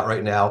pointed out,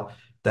 right now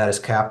that is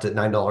capped at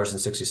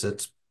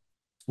 $9.66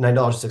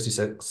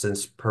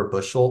 per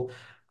bushel.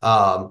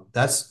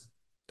 That's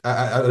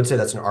I would say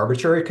that's an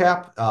arbitrary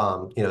cap.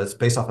 It's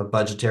based off of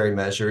budgetary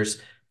measures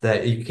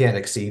that you can't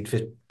exceed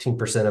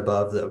 15%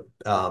 above the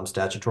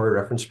statutory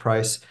reference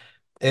price.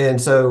 And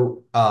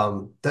so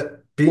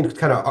that being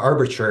kind of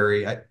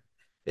arbitrary,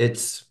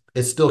 it's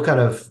still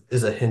kind of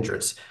is a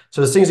hindrance.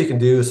 So there's things you can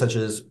do, such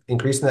as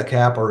increasing that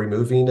cap or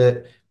removing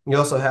it. You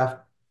also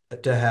have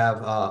to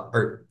have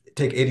or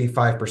take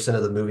 85%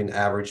 of the moving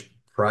average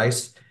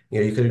price.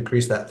 You could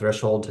increase that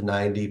threshold to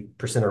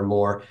 90% or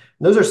more. And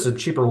those are some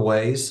cheaper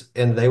ways,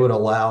 and they would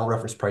allow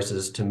reference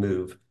prices to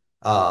move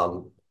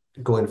um,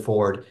 going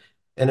forward.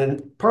 And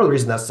then part of the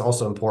reason that's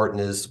also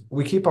important is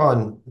we keep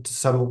on, to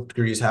some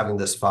degrees, having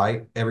this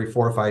fight every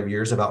 4 or 5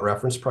 years about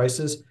reference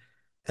prices.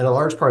 And a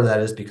large part of that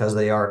is because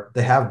they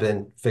have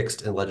been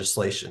fixed in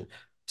legislation.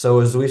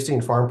 So as we've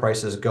seen farm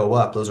prices go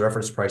up, those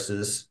reference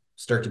prices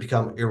start to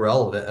become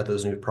irrelevant at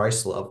those new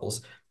price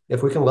levels.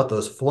 If we can let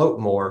those float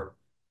more,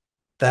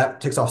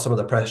 that takes off some of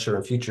the pressure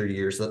in future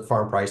years that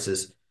farm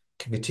prices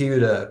can continue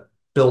to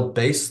build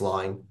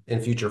baseline in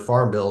future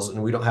farm bills,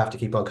 and we don't have to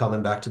keep on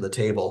coming back to the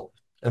table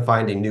and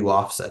finding new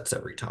offsets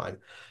every time.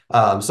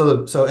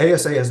 So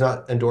ASA has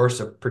not endorsed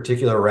a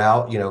particular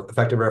route,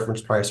 effective reference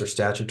price or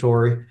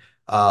statutory,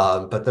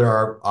 but there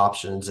are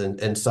options,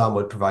 and some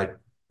would provide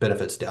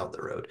benefits down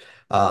the road.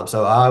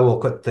 So I will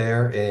quit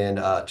there and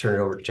turn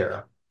it over to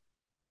Tara.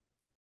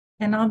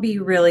 And I'll be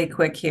really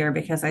quick here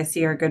because I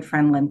see our good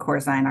friend Lynn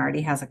Corzine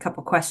already has a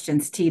couple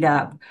questions teed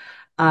up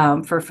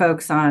for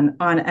folks on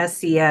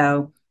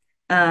SCO.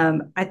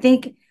 I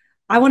think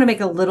I want to make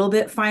a little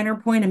bit finer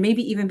point and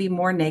maybe even be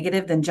more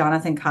negative than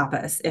Jonathan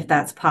Coppess, if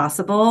that's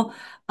possible,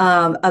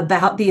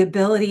 about the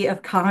ability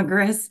of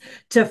Congress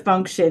to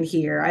function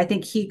here. I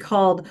think he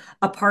called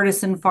a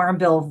partisan farm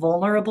bill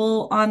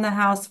vulnerable on the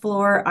House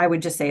floor. I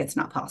would just say it's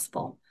not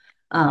possible,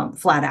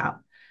 flat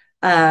out.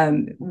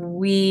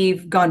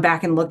 We've gone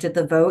back and looked at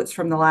the votes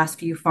from the last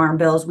few farm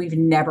bills. We've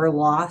never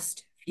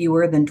lost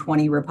fewer than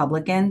 20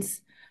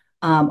 Republicans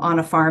on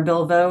a farm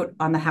bill vote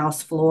on the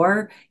House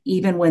floor,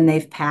 even when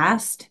they've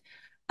passed.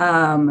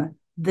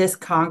 this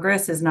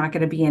Congress is not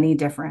going to be any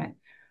different.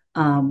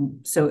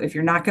 So if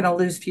you're not going to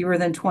lose fewer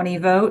than 20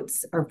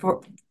 votes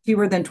or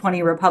fewer than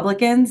 20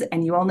 Republicans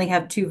and you only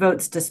have 2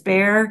 votes to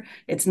spare,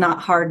 it's not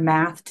hard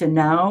math to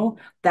know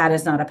that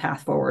is not a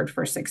path forward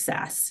for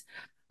success.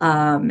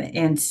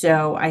 And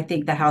so I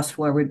think the House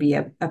floor would be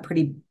a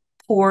pretty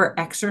poor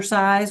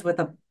exercise with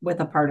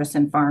a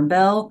partisan farm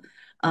bill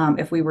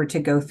if we were to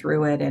go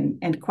through it,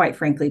 and quite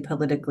frankly,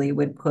 politically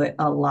would put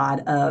a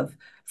lot of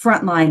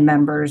frontline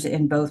members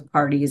in both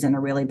parties in a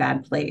really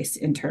bad place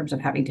in terms of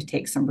having to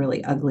take some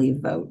really ugly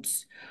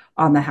votes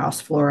on the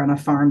House floor on a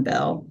farm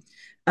bill.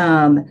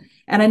 And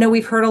I know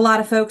we've heard a lot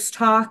of folks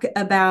talk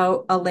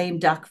about a lame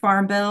duck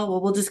farm bill.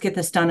 Well, we'll just get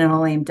this done in a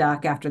lame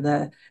duck after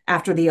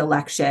the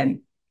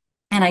election.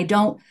 And I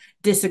don't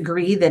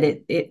disagree that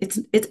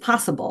it's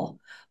possible,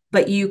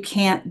 but you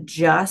can't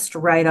just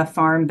write a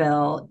farm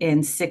bill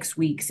in 6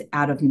 weeks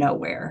out of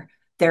nowhere.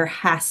 There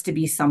has to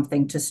be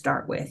something to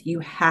start with.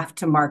 You have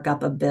to mark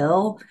up a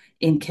bill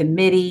in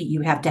committee. You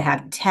have to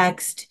have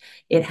text.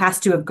 It has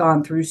to have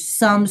gone through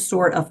some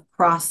sort of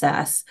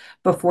process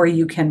before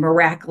you can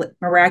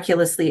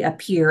miraculously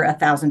appear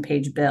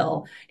 1,000-page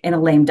bill in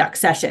a lame duck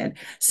session.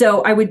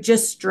 So I would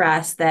just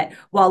stress that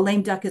while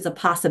lame duck is a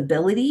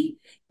possibility,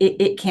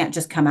 it can't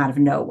just come out of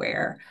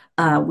nowhere.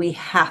 We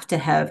have to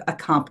have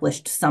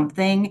accomplished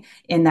something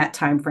in that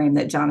time frame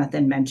that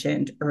Jonathan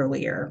mentioned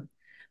earlier.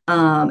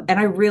 And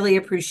I really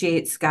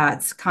appreciate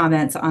Scott's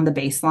comments on the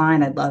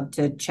baseline. I'd love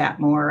to chat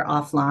more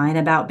offline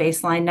about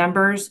baseline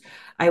numbers.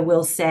 I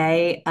will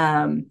say,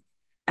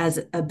 as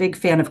a big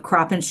fan of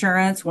crop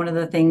insurance, one of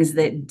the things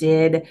that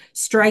did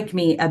strike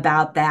me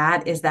about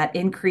that is that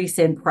increase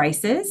in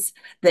prices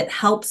that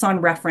helps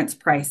on reference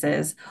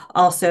prices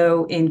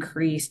also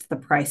increased the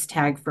price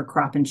tag for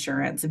crop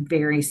insurance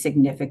very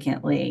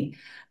significantly.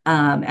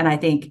 And I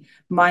think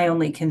my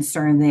only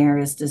concern there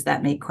is, does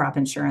that make crop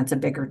insurance a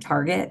bigger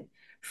target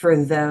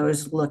for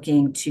those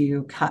looking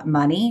to cut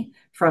money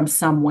from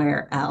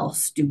somewhere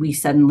else? Do we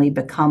suddenly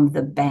become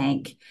the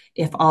bank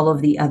if all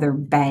of the other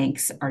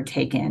banks are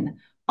taken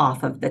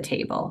off of the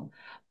table?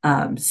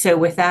 So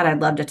with that,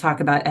 I'd love to talk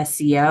about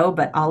SEO,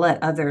 but I'll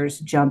let others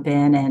jump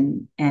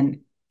in and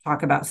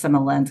talk about some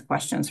of Len's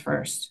questions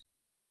first.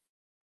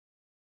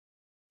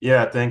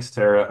 Yeah, thanks,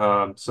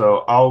 Tara.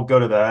 So I'll go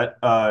to that.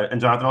 And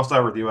Jonathan, I'll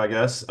start with you, I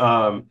guess.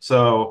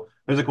 So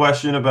there's a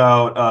question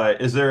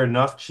about is there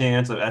enough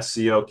chance of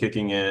SEO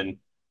kicking in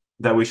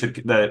that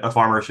a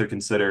farmer should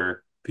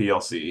consider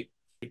PLC?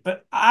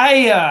 But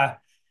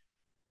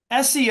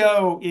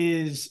SEO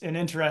is an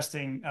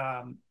interesting.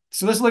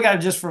 So let's look at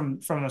it just from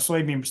a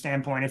soybean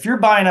standpoint. If you're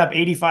buying up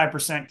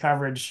 85%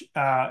 coverage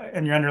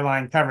in your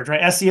underlying coverage,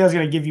 right? SEO is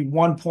going to give you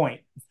 1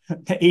 point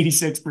to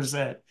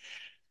 86%.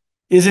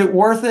 Is it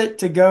worth it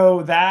to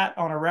go that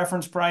on a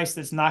reference price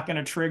that's not going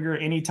to trigger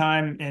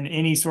anytime in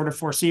any sort of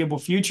foreseeable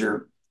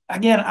future?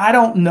 Again, I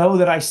don't know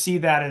that I see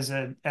that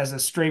as a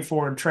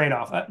straightforward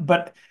trade-off.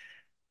 But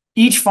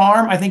each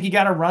farm, I think you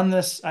got to run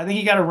this. I think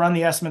you got to run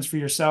the estimates for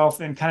yourself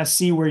and kind of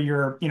see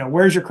where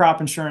where's your crop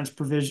insurance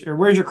provision, or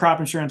where's your crop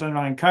insurance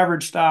underlying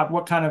coverage stop?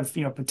 What kind of,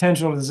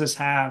 potential does this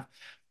have?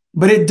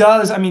 But it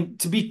does. I mean,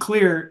 to be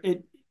clear,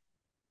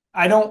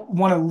 I don't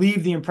want to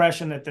leave the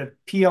impression that the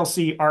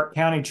PLC Ark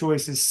County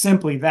choice is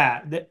simply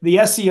that. The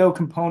SEO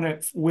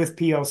component with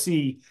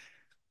PLC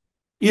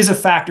is a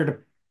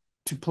factor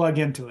to plug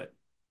into it.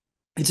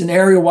 It's an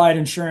area-wide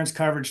insurance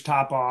coverage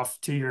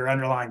top-off to your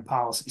underlying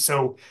policy.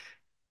 So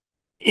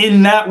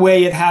in that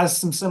way, it has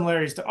some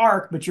similarities to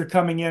Ark, but you're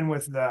coming in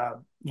with the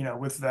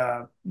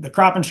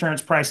crop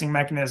insurance pricing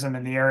mechanism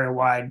and the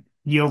area-wide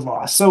yield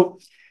loss. So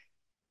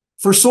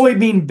for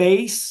soybean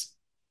base,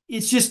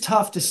 it's just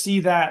tough to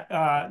see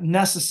that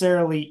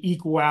necessarily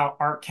equal out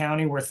Ark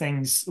County where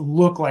things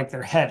look like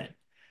they're headed.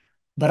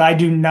 But I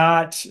do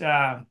not.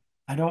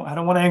 I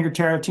don't want to anger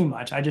Tara too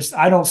much. I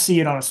don't see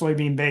it on a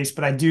soybean base,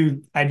 but I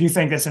do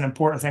think that's an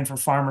important thing for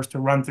farmers to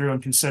run through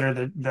and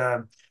consider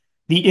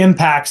the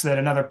impacts that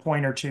another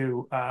point or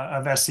two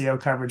of SEO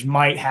coverage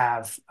might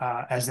have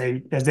as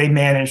they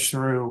manage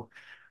through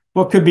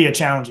what could be a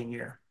challenging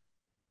year.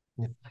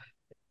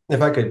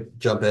 If I could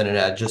jump in and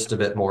add just a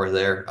bit more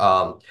there.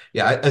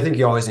 Yeah, I think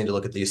you always need to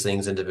look at these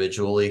things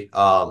individually.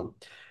 Some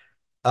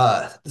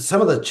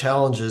of the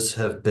challenges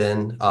have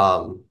been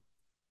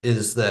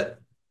is that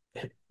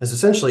is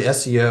essentially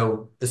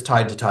SEO is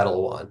tied to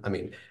Title I. I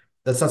mean,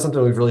 that's not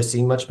something we've really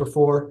seen much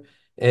before.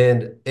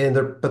 But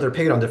they're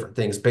paid on different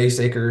things: base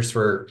acres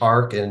for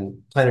ARC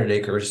and planted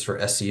acres for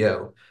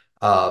SEO.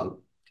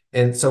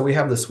 And so we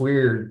have this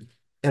weird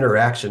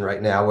interaction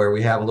right now where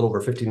we have a little over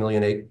 50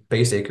 million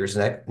base acres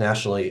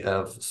nationally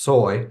of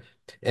soy,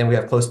 and we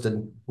have close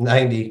to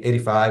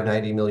 85,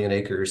 90 million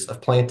acres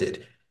of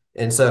planted.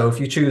 And so if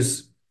you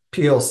choose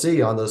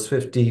PLC on those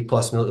 50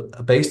 plus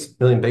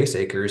million base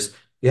acres,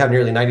 you have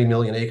nearly 90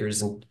 million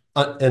acres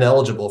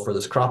ineligible for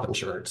this crop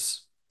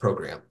insurance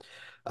program.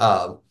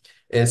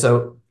 And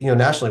so,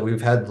 nationally,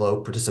 we've had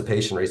low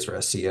participation rates for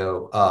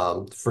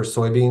SEO. For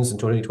soybeans in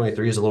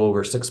 2023 is a little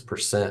over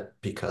 6%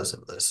 because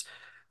of this.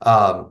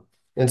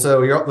 And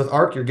so with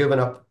ARC, you're giving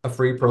up a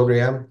free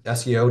program.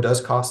 SEO does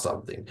cost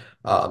something.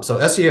 So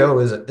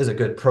SEO is a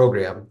good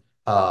program.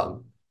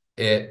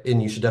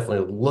 And you should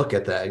definitely look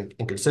at that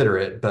and consider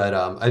it. But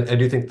I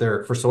do think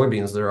for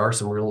soybeans, there are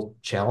some real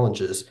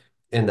challenges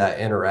in that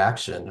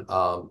interaction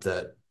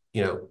that,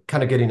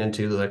 kind of getting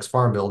into the next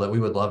farm bill that we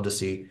would love to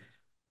see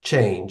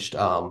changed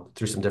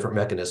through some different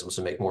mechanisms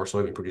to make more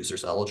soybean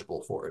producers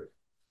eligible for it.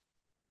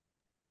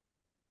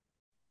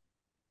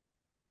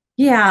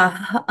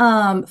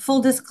 Yeah,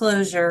 full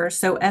disclosure.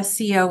 So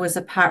SCO was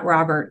a Pat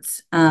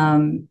Roberts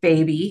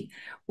baby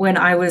when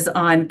I was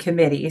on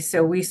committee.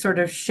 So we sort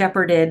of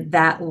shepherded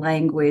that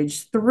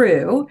language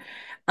through.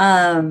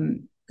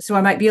 So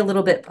I might be a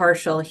little bit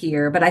partial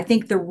here, but I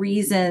think the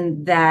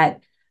reason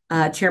that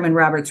Chairman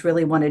Roberts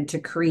really wanted to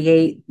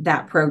create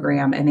that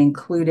program and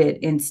include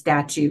it in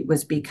statute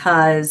was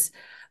because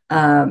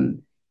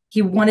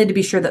he wanted to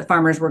be sure that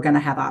farmers were going to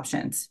have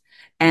options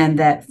and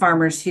that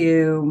farmers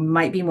who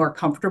might be more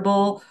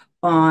comfortable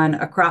on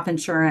a crop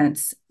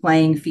insurance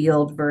playing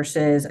field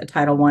versus a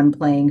Title I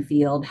playing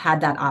field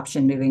had that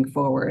option moving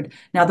forward.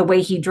 Now, the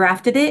way he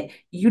drafted it,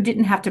 you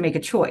didn't have to make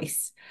a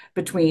choice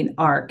between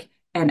ARC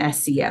and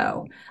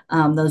SCO.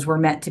 Those were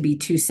meant to be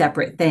two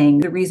separate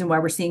things. The reason why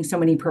we're seeing so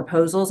many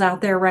proposals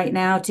out there right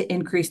now to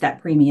increase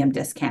that premium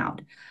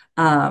discount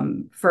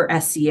for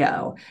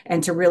SCO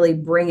and to really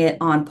bring it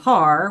on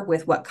par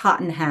with what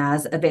cotton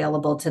has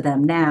available to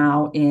them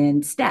now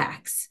in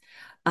stacks.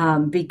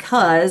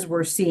 Because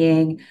we're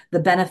seeing the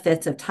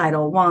benefits of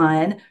Title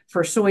I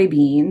for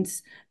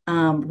soybeans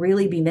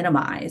really be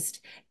minimized.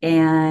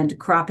 And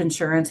crop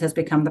insurance has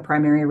become the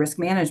primary risk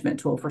management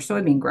tool for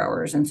soybean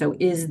growers. And so,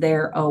 is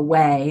there a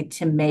way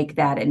to make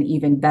that an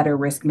even better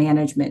risk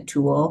management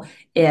tool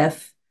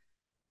if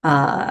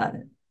uh,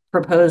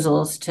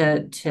 proposals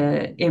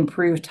to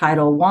improve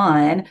Title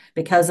I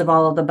because of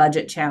all of the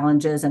budget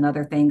challenges and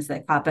other things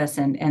that Coppess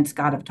and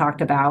Scott have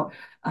talked about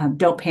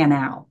don't pan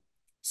out.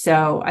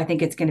 So I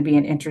think it's going to be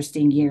an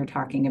interesting year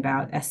talking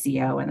about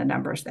SCO and the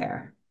numbers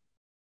there.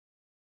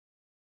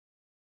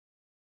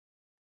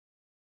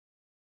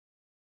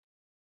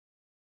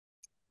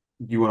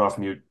 You went off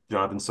mute,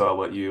 Jonathan, so I'll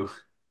let you.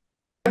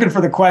 Looking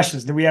for the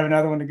questions. Do we have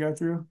another one to go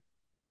through?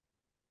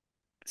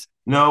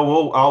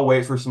 No, I'll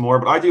wait for some more,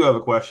 but I do have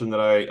a question that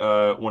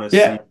I want to see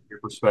Yeah. your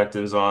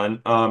perspectives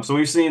on. So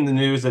we've seen the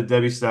news that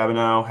Debbie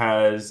Stabenow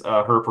has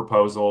her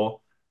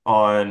proposal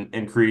on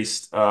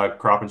increased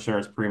crop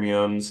insurance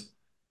premiums,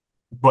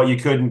 but you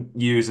couldn't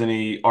use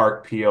any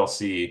ARC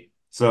PLC.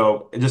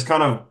 So just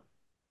kind of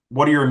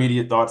what are your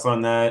immediate thoughts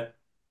on that?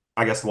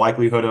 I guess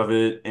likelihood of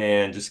it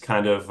and just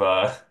kind of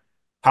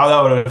how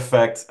that would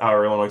affect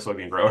our Illinois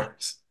soybean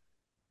growers.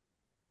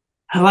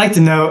 I like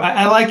to know.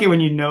 I like it when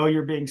you know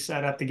you're being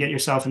set up to get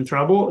yourself in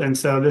trouble, and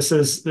so this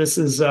is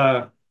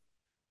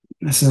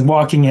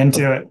walking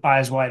into it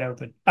eyes wide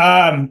open.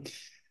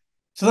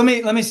 So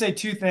let me say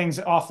two things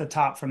off the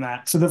top from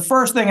that. So the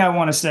first thing I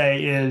want to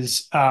say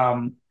is,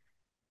 I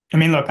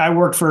mean, look, I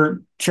worked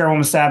for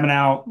Chairwoman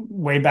Stabenow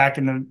way back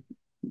in the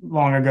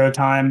long ago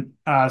time,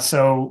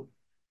 so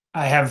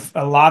I have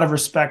a lot of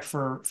respect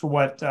for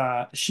what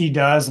she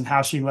does and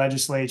how she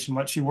legislates and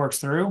what she works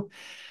through.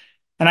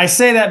 And I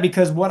say that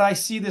because what I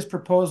see this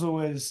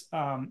proposal is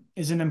an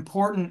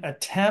important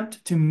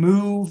attempt to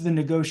move the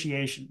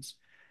negotiations.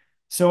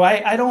 So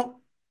I don't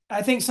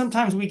I think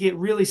sometimes we get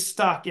really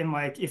stuck in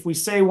like if we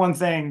say one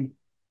thing,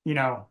 you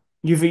know,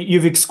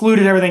 you've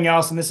excluded everything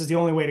else, and this is the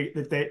only way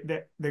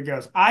that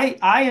goes.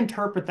 I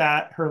interpret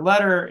that her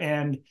letter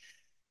and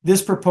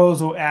this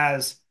proposal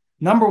as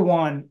number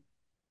one,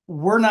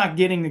 we're not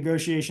getting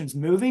negotiations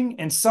moving,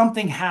 and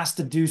something has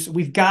to do. So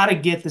we've got to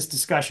get this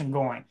discussion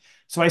going.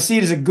 So I see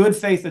it as a good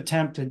faith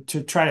attempt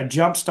to try to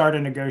jumpstart a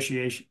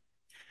negotiation.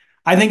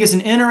 I think it's an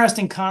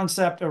interesting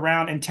concept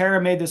around, and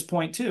Tara made this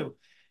point too.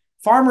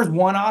 Farmers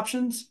want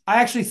options.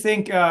 I actually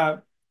think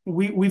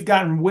we've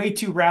gotten way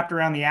too wrapped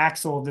around the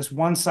axle of this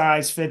one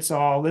size fits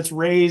all. Let's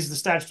raise the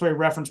statutory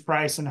reference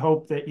price and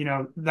hope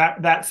that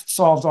that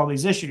solves all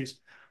these issues.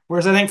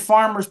 Whereas I think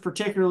farmers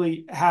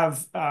particularly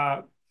have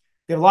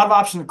they have a lot of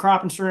options in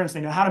crop insurance. They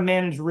know how to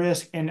manage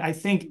risk, and I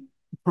think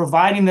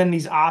providing them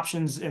these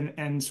options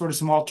and sort of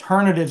some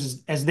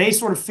alternatives as they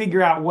sort of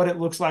figure out what it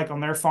looks like on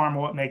their farm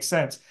and what makes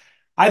sense.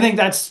 I think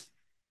that's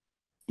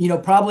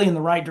probably in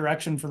the right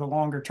direction for the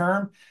longer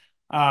term.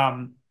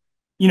 Um,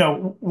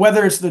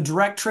 whether it's the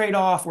direct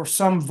trade-off or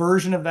some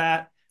version of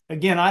that,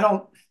 again, I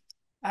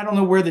don't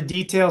know where the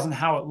details and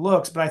how it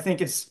looks, but I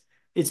think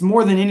it's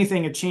more than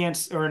anything a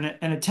chance or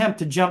an attempt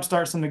to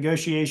jumpstart some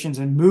negotiations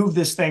and move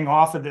this thing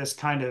off of this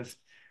kind of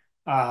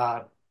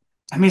I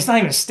mean, it's not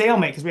even a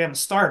stalemate because we haven't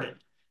started.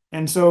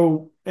 And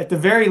so at the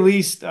very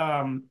least,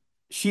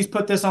 she's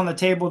put this on the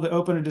table to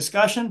open a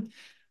discussion.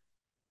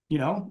 You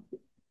know,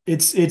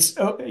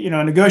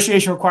 a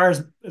negotiation requires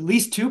at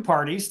least two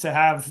parties to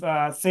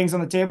have things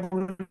on the table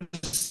to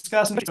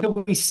discuss.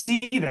 Until we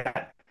see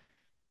that,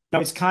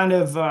 it's kind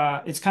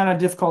of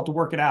difficult to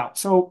work it out.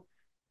 So,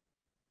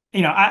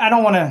 I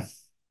don't want to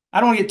I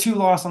don't want to get too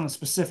lost on the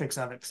specifics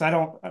of it because I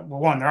don't. Well,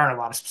 one, there aren't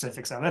a lot of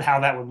specifics of it. How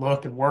that would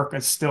look and work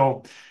is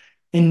still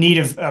in need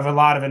of a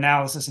lot of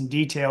analysis and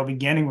detail,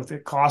 beginning with the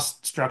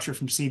cost structure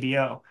from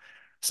CBO.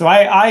 So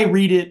I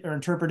read it or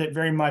interpret it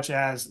very much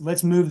as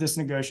let's move this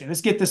negotiation.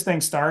 Let's get this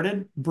thing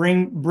started.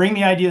 Bring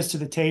the ideas to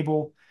the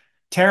table.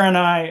 Tara and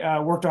I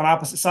worked on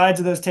opposite sides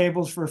of those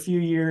tables for a few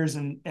years,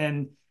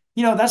 and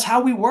that's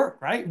how we work,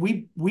 right?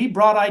 We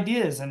brought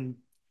ideas, and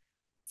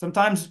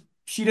sometimes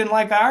she didn't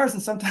like ours,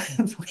 and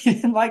sometimes we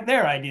didn't like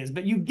their ideas.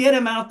 But you get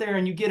them out there,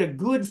 and you get a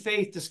good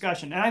faith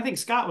discussion. And I think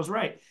Scott was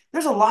right.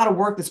 There's a lot of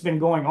work that's been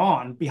going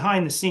on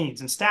behind the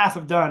scenes, and staff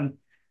have done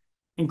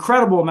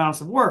incredible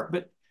amounts of work.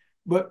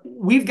 But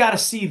we've got to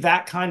see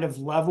that kind of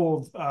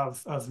level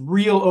of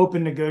real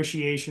open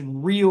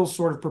negotiation, real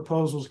sort of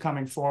proposals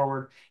coming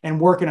forward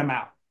and working them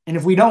out. And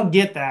if we don't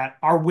get that,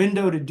 our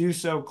window to do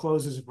so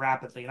closes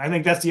rapidly. And I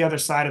think that's the other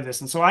side of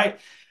this. And so like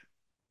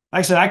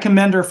I said, I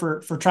commend her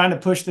for trying to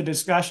push the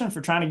discussion,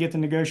 for trying to get the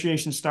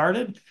negotiation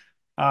started.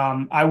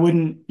 I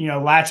wouldn't,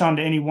 latch on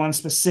to any one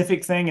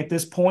specific thing at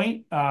this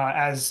point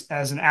as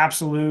an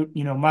absolute,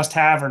 must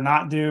have or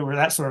not do or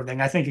that sort of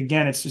thing. I think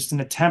again, it's just an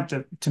attempt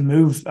to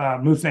move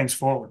things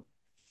forward.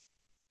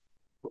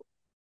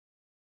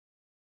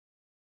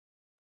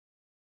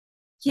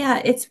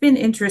 Yeah, it's been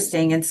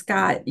interesting. And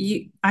Scott,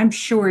 I'm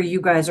sure you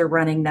guys are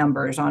running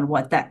numbers on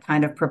what that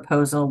kind of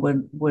proposal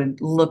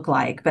would look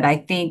like. But I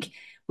think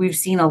we've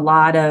seen a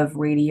lot of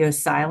radio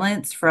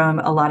silence from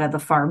a lot of the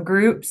farm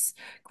groups,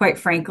 quite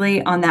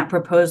frankly, on that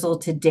proposal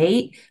to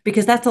date,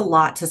 because that's a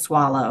lot to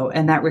swallow.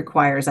 And that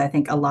requires, I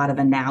think, a lot of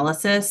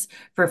analysis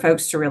for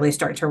folks to really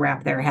start to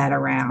wrap their head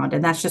around.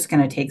 And that's just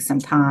going to take some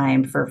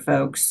time for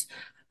folks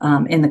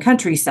in the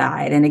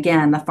countryside. And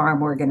again, the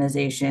farm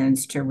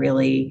organizations to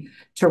really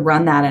to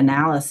run that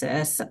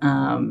analysis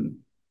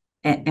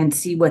and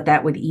see what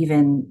that would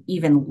even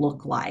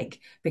look like,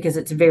 because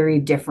it's very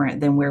different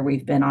than where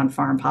we've been on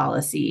farm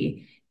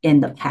policy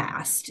in the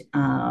past.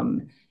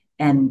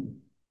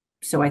 And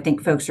so I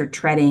think folks are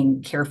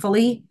treading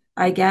carefully,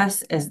 I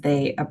guess, as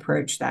they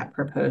approach that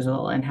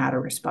proposal and how to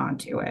respond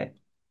to it.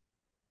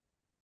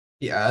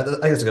 Yeah, I think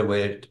that's a good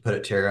way to put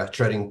it, Tara.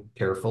 Treading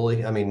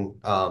carefully. I mean,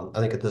 I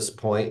think at this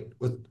point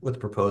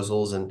with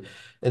proposals and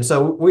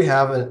so we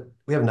have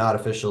not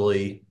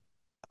officially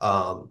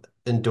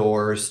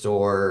endorsed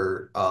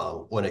or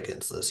went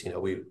against this.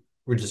 We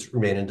just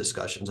remain in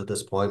discussions at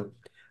this point.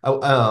 I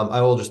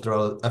will just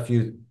throw a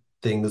few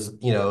things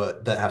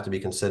that have to be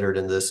considered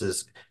in this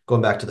is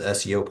going back to the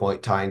SEO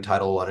point, tying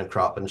Title I and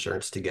crop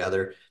insurance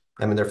together.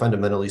 I mean, they're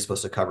fundamentally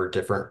supposed to cover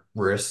different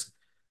risks.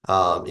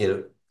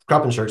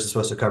 Crop insurance is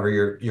supposed to cover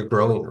your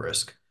growing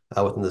risk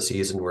within the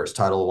season, whereas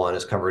Title I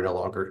is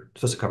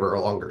supposed to cover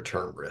a longer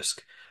term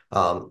risk.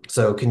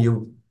 So can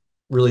you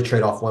really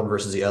trade off one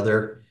versus the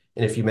other?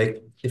 And if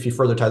you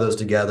further tie those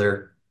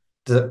together,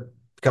 does it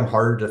become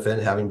harder to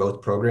defend having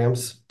both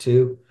programs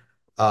too?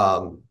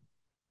 I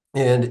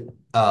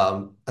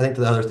think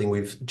the other thing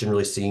we've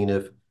generally seen,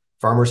 if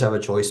farmers have a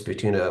choice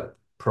between a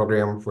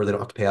program where they don't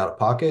have to pay out of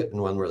pocket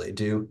and one where they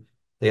do,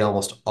 they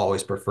almost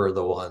always prefer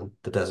the one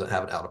that doesn't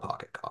have an out of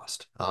pocket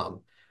cost.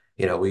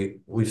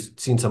 We've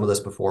seen some of this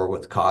before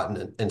with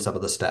cotton and some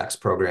of the stacks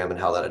program and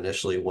how that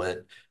initially went.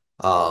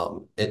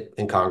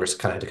 And Congress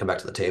kind of had to come back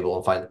to the table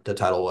and find the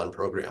Title I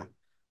program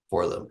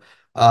for them.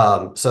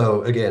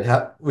 So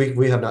again,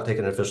 we have not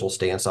taken an official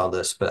stance on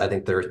this, but I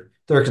think there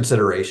are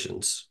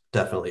considerations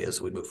definitely as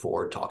we move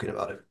forward talking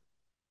about it.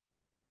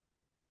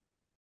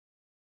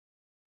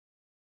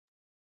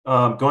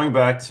 Going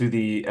back to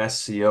the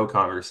SCO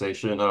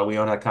conversation,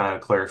 Leon had kind of a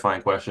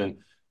clarifying question.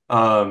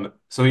 So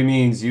he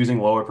means using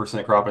lower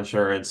percent crop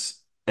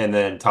insurance and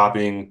then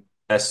topping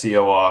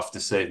SCO off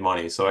to save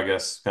money. So I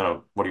guess kind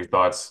of what are your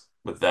thoughts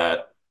with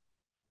that?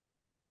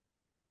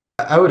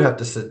 I would have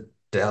to sit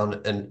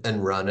down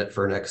and run it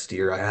for next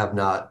year. I have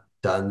not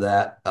done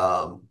that.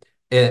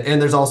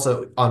 And there's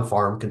also on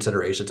farm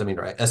considerations. I mean,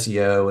 right,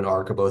 SEO and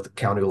ARC are both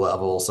county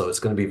level, so it's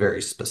going to be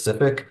very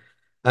specific.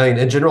 I mean,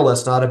 in general,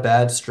 that's not a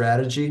bad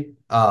strategy,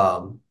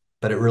 but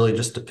it really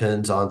just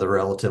depends on the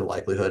relative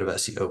likelihood of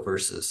SEO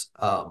versus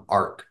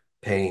ARC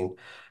paying.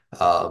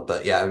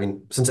 But yeah, I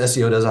mean, since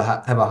SEO does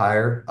have a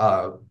higher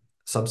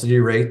subsidy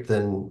rate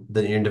than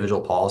your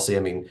individual policy, I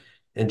mean,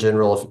 in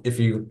general, if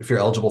you're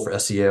eligible for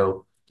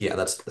SEO, yeah,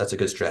 that's a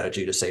good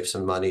strategy to save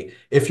some money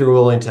if you're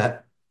willing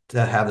to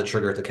have the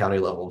trigger at the county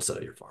level instead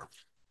of your farm.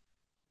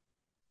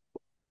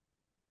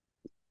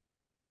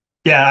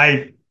 Yeah,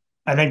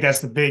 I think that's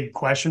the big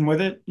question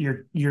with it.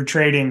 You're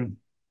trading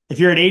if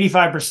you're at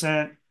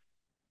 85%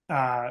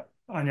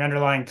 on your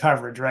underlying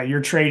coverage, right?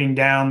 You're trading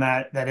down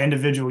that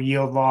individual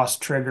yield loss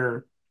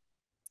trigger,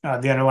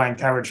 the underlying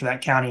coverage for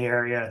that county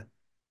area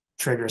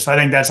trigger. So I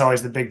think that's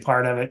always the big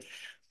part of it.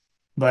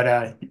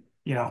 But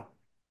you know,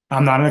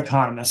 I'm not an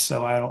economist,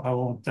 so I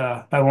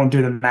won't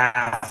do the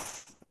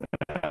math.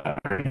 I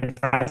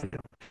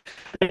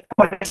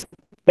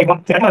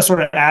want to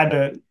sort of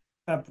add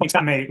a point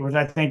I made, which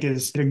I think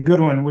is a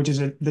good one, which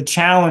is the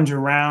challenge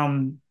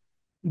around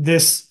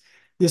this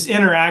this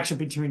interaction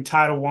between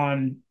Title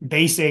One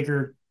base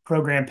acre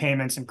program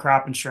payments and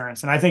crop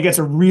insurance. And I think it's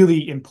a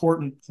really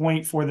important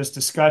point for this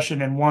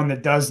discussion, and one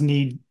that does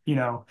need,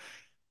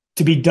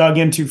 to be dug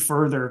into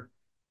further,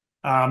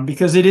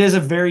 because it is a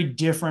very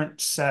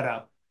different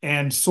setup.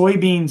 And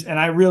soybeans, and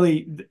I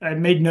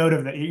made note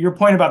of that. Your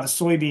point about the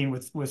soybean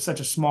with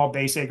such a small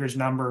base acres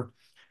number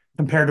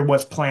compared to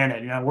what's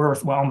planted. We're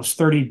almost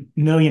 30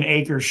 million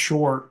acres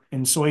short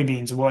in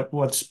soybeans of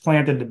what's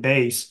planted to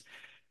base.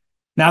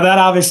 Now, that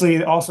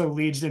obviously also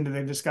leads into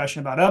the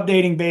discussion about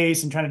updating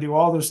base and trying to do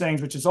all those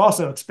things, which is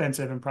also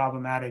expensive and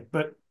problematic.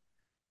 But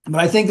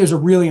I think there's a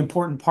really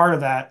important part of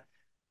that,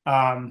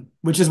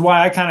 which is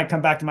why I kind of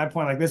come back to my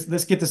point, like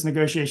let's get this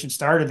negotiation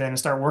started then and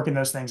start working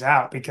those things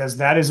out, because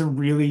that is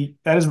really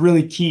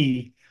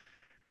key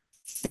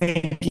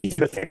thinking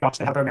through the trade-offs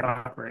to how they're going to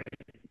operate.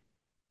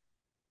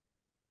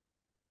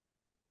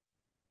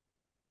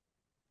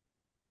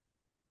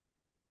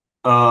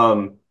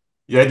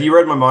 Yeah, you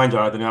read my mind,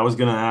 Jonathan. I was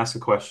going to ask a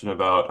question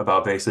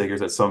about base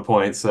acres at some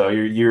point, so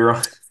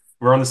you're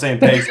we're on the same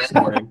page this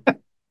morning.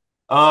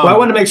 Well, I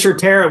wanted to make sure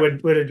Tara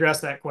would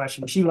address that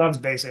question. She loves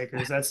base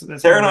acres. That's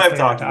Tara one and of I her have favorite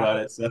talked about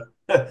topics. it.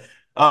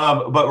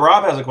 So, but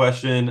Rob has a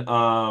question.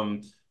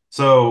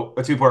 So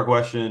a two-part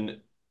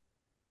question.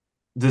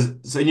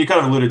 So you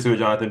kind of alluded to it,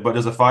 Jonathan, but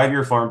does a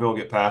 5-year farm bill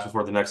get passed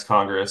before the next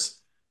Congress?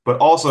 But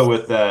also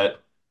with that,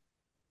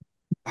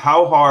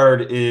 how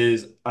hard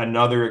is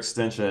another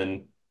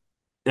extension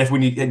if we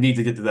need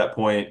to get to that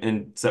point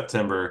in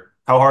September?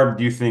 How hard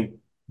do you think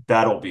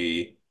that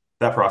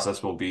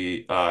process will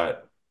be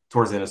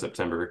towards the end of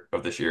September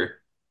of this year?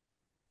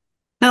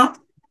 Now,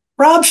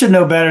 Rob should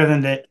know better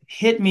than to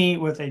hit me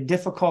with a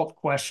difficult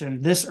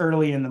question this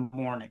early in the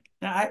morning.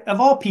 Now,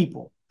 of all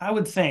people, I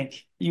would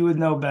think you would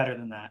know better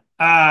than that.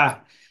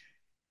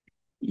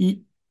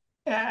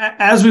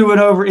 As we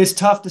went over, it's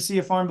tough to see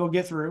a farm bill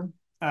get through.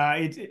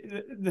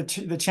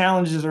 The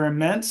challenges are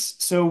immense.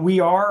 So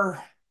we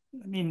are.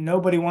 I mean,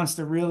 nobody wants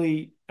to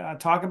really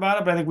talk about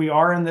it, but I think we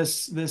are in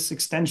this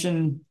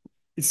extension.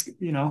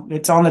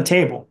 It's on the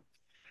table.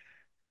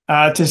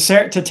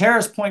 To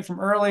Tara's point from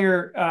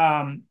earlier,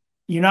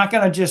 you're not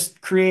going to just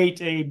create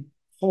a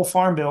whole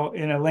farm bill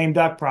in a lame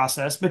duck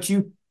process, but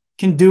you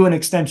can do an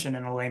extension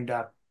in a lame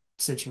duck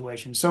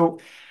situation.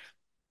 So,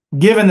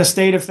 given the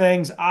state of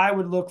things,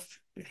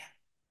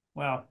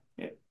 well,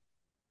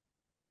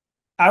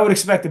 I would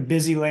expect a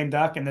busy lame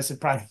duck, and this is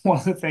probably one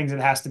of the things that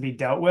has to be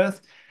dealt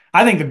with.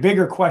 I think the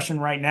bigger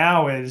question right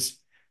now is,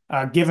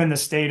 given the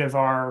state of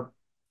our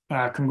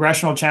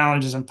congressional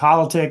challenges and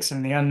politics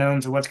and the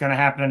unknowns of what's going to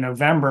happen in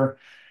November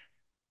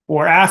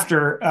or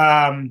after,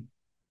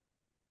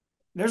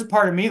 there's a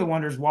part of me that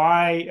wonders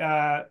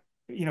why,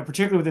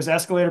 particularly with this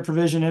escalator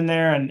provision in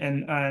there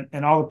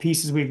and all the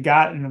pieces we've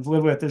got and have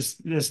lived with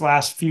this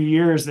last few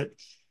years, that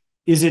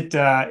is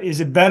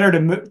it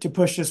better to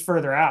push this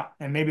further out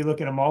and maybe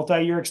look at a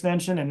multi-year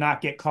extension and not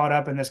get caught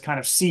up in this kind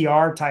of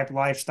CR type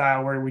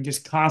lifestyle where we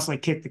just constantly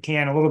kick the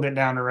can a little bit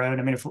down the road?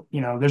 I mean, if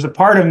there's a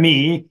part of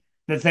me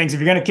that thinks if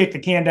you're going to kick the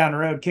can down the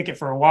road, kick it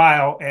for a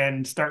while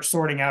and start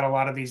sorting out a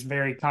lot of these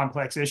very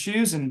complex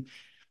issues and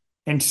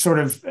sort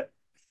of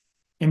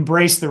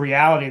embrace the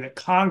reality that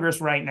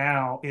Congress right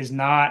now is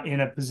not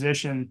in a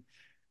position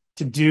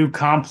to do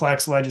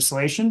complex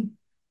legislation.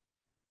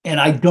 And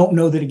I don't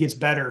know that it gets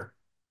better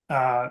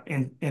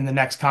in the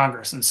next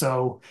Congress. And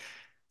so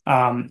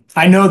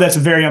I know that's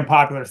a very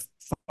unpopular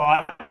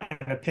thought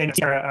and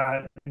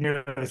opinion.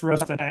 Nearly threw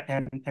something,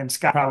 and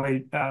Scott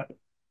probably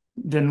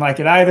didn't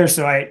like it either.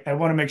 So I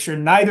want to make sure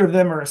neither of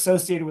them are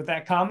associated with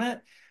that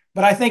comment.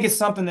 But I think it's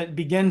something that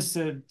begins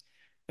to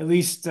at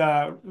least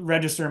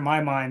register in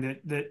my mind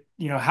that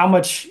how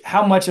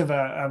much of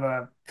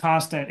a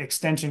constant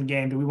extension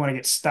game do we want to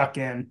get stuck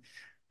in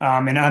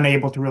and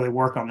unable to really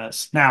work on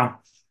this. Now,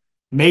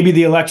 maybe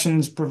the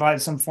elections provide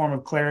some form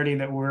of clarity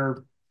that we're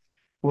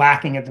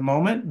lacking at the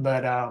moment,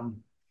 but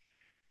I'm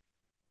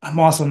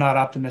also not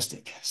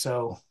optimistic.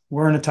 So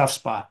we're in a tough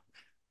spot.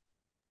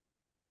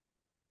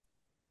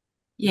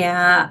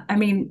 Yeah, I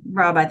mean,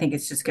 Rob, I think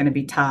it's just going to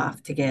be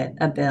tough to get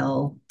a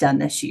bill done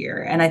this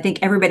year. And I think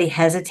everybody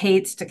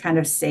hesitates to kind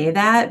of say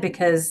that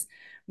because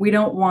we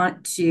don't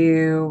want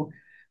to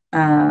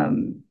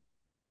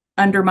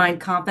undermine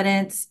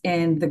confidence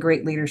in the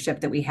great leadership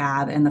that we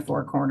have in the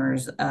four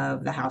corners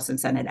of the House and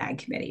Senate Ag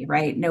Committee,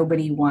 right?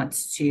 Nobody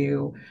wants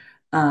to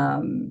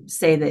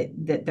say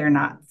that they're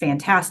not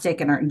fantastic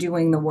and aren't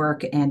doing the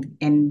work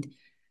and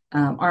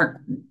aren't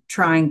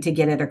trying to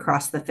get it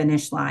across the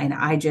finish line.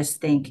 I just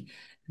think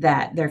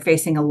that they're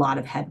facing a lot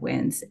of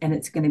headwinds, and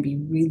it's going to be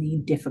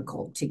really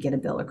difficult to get a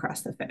bill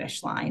across the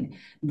finish line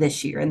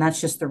this year. And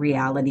that's just the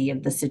reality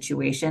of the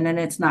situation, and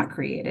it's not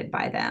created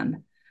by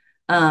them.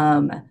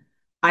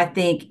 I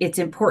think it's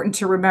important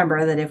to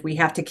remember that if we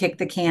have to kick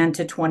the can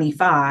to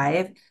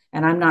 25,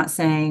 and I'm not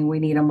saying we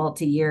need a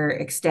multi-year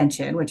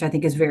extension, which I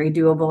think is very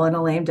doable in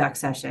a lame duck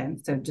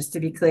session. So just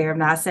to be clear, I'm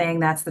not saying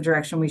that's the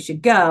direction we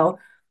should go,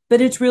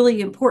 but it's really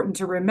important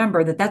to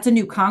remember that that's a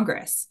new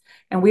Congress,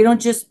 and we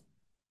don't just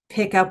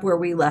pick up where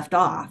we left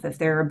off. If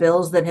there are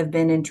bills that have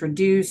been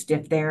introduced,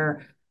 if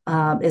there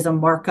is a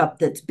markup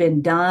that's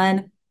been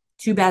done,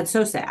 too bad,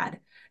 so sad.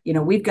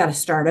 We've got to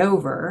start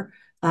over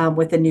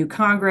with a new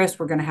Congress.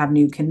 We're going to have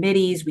new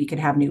committees. We could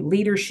have new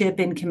leadership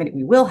in committee.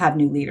 We will have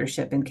new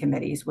leadership in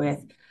committees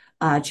with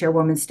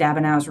Chairwoman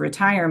Stabenow's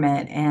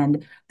retirement,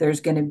 and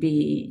there's going to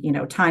be,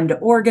 time to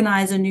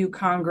organize a new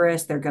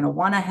Congress. They're going to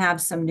want to have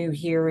some new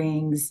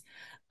hearings.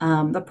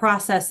 The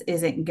process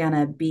isn't going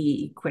to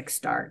be quick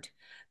start.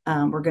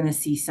 We're going to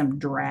see some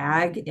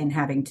drag in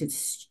having to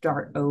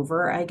start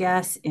over, I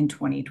guess, in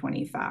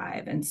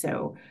 2025. And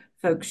so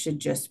folks should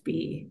just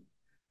be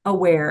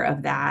aware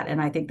of that.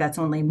 And I think that's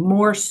only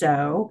more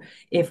so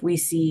if we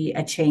see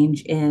a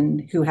change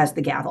in who has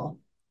the gavel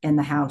in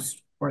the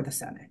House or the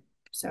Senate.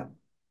 So.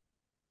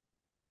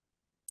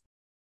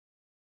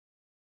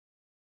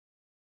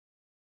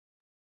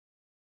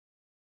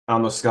 I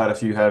don't know, Scott,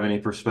 if you have any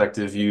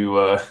perspective you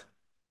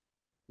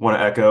want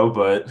to echo,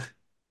 but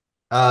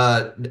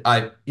I'm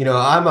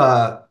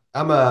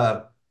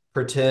a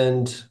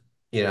pretend,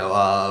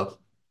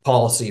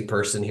 policy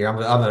person here.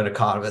 I'm an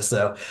economist,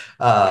 so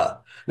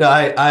no,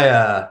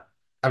 I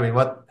mean,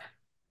 what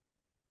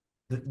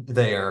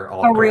they are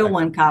all A real correct.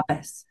 one,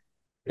 Coppess.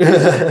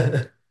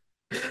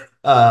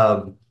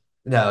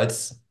 No,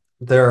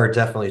 there are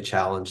definitely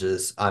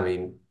challenges. I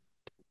mean,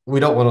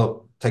 we don't want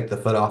to take the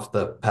foot off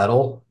the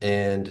pedal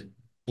and,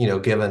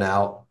 given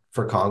out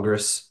for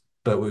Congress,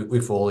 but we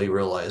fully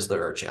realize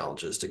there are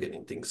challenges to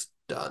getting things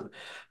done.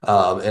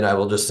 And I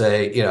will just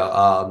say,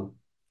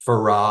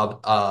 for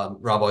Rob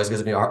always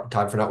gives me a hard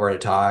time for not wearing a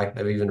tie.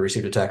 I've even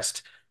received a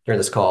text during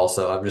this call,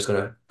 so I'm just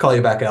going to call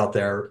you back out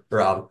there,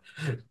 Rob.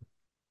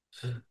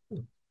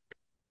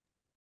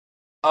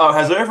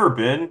 has there ever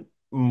been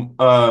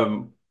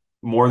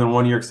more than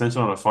 1 year extension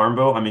on a farm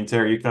bill? I mean,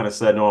 Terry, you kind of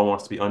said no one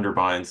wants to be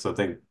undermined, so I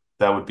think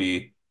that would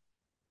be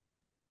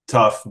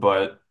tough,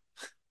 but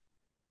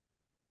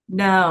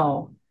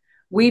No,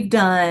 we've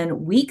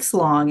done weeks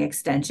long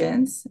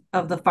extensions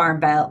of the Farm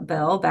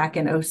Bill back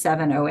in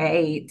 07,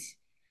 08.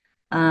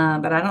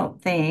 But I don't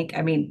think,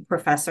 I mean,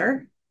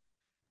 Professor.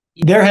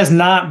 There has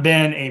not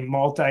been a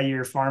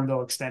multi-year farm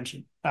bill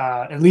extension,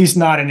 at least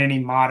not in any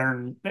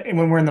modern,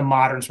 when we're in the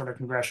modern sort of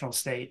congressional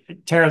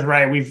state. Tara's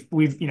right. We've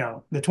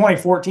the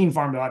 2014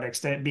 farm bill had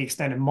to be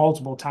extended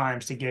multiple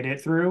times to get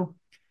it through.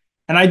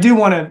 And I do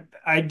want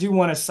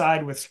to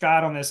side with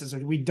Scott on this, is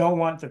that you don't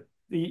want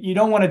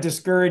to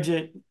discourage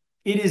it.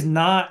 It is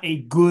not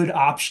a good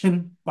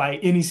option by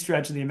any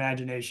stretch of the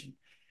imagination.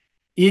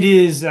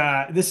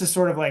 This is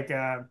sort of like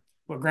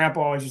what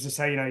Grandpa always used to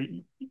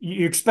say.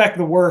 You expect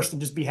the worst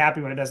and just be happy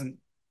when it doesn't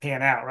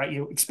pan out, right?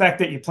 You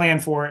expect it, you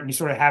plan for it, and you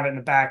sort of have it in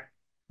the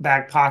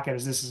back pocket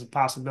as this is a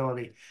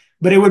possibility.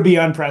 But it would be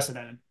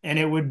unprecedented, and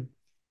it would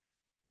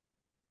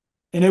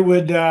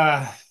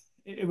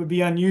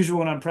be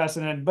unusual and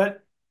unprecedented.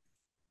 But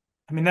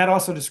I mean, that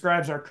also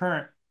describes our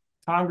current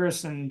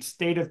Congress and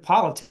state of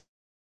politics.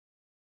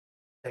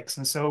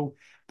 And so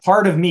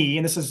part of me,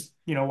 and this is,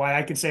 why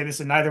I could say this,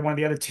 and neither one of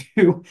the other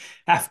two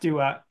have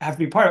to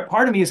be part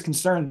of me is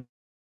concerned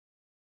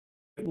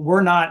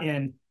we're not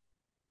in,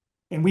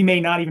 and we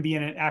may not even be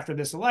in it after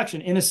this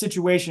election, in a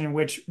situation in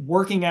which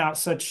working out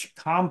such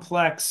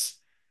complex,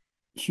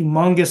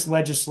 humongous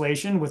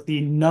legislation with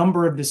the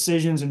number of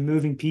decisions and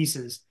moving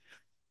pieces,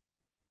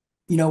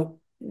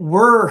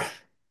 we're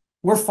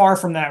far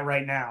from that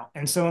right now.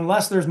 And so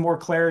unless there's more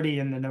clarity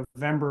in the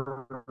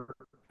November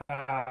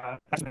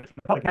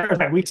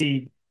we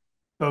see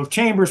both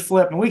chambers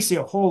flip, and we see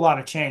a whole lot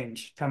of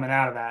change coming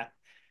out of that.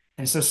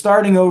 And so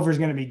starting over is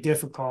going to be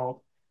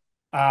difficult.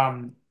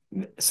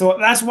 So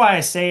that's why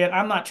I say it.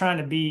 I'm not trying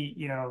to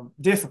be,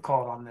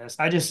 difficult on this.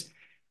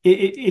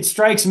 It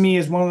strikes me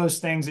as one of those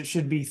things that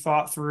should be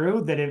thought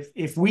through, that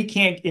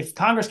if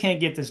Congress can't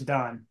get this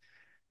done,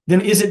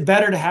 then is it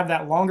better to have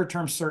that longer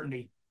term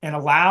certainty and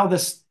allow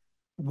this,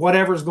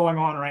 whatever's going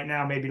on right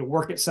now, maybe to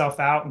work itself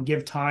out and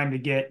give time to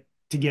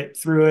get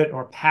through it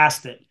or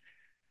past it.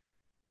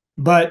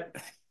 But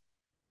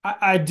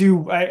I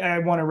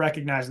want to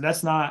recognize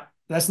that's not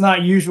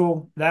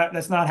usual.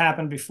 That's not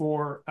happened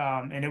before,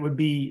 and it would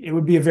be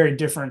a very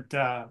different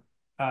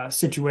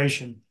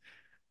situation.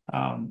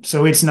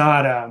 So it is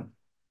not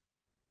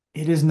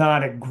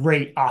a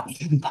great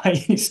option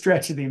by any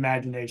stretch of the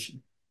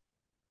imagination.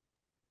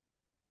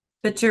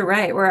 But you're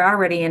right. We're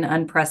already in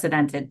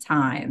unprecedented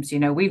times.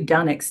 We've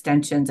done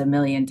extensions a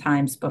million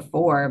times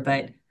before,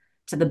 but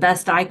to the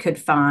best I could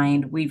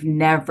find, we've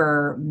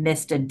never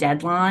missed a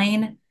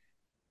deadline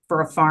for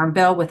a farm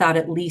bill without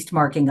at least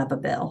marking up a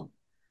bill.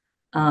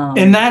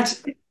 And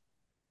that's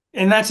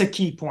a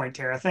key point,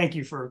 Tara. Thank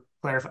you for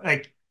clarifying.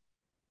 Like,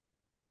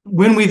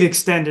 when we've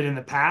extended in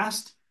the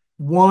past,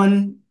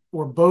 one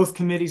or both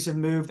committees have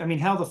moved. I mean,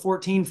 hell, the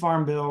 14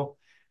 farm bill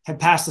had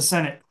passed the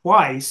Senate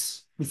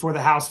twice before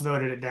the House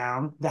voted it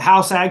down. The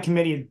House Ag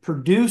Committee had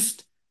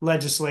produced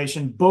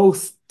legislation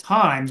both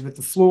times, but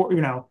the floor,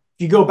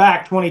 if you go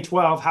back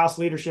 2012, House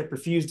leadership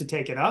refused to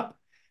take it up.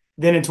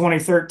 Then in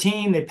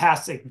 2013, they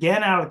passed it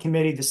again out of the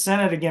committee. The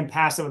Senate again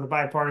passed it with a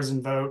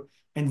bipartisan vote.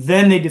 and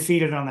then they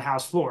defeated it on the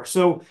House floor.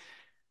 So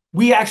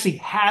we actually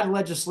had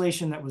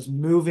legislation that was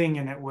moving,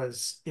 and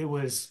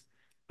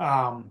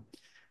um,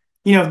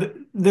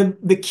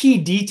 the key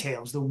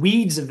details, the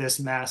weeds of this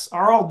mess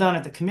are all done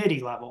at the committee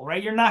level,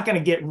 right? You're not going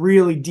to get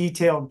really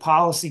detailed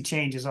policy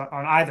changes on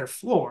either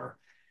floor.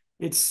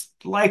 It's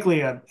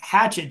likely a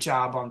hatchet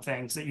job on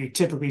things that you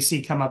typically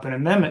see come up in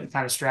amendment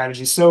kind of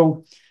strategy.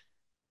 So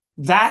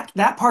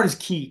that part is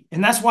key,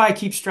 and that's why I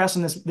keep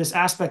stressing this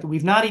aspect that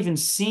we've not even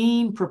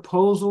seen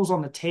proposals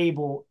on the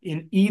table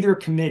in either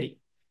committee,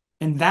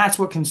 and that's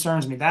what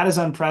concerns me. That is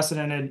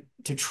unprecedented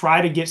to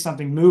try to get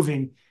something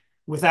moving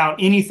without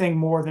anything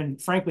more than,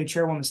 frankly,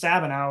 Chairwoman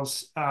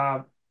Stabenow's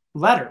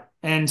letter.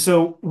 And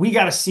so we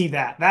got to see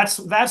that.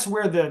 That's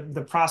where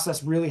the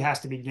process really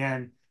has to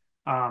begin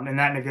in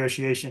that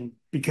negotiation,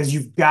 because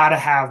you've got to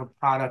have a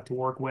product to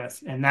work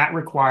with, and that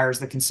requires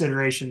the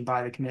consideration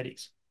by the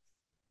committees.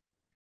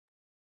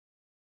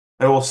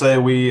 I will say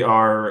we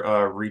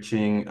are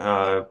reaching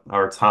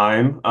our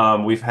time.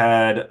 We've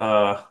had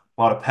a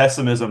lot of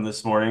pessimism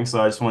this morning,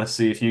 so I just want to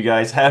see if you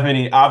guys have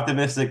any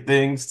optimistic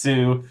things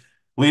to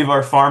leave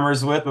our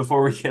farmers with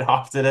before we get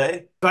off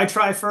today. Do I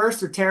try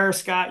first, or Tara,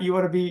 Scott? You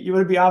want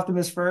to be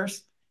optimist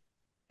first?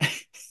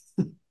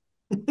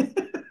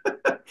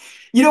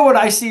 You know what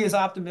I see as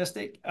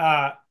optimistic,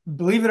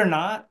 believe it or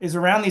not, is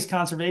around these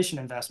conservation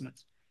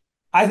investments.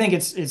 I think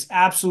it's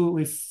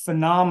absolutely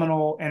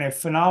phenomenal, and a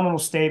phenomenal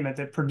statement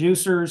that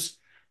producers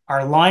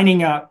are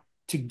lining up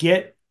to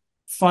get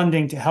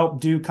funding to help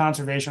do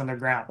conservation on their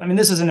ground. I mean,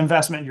 this is an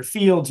investment in your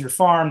fields, your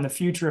farm, the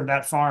future of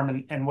that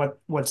farm, and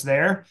what's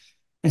there.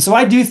 And so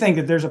I do think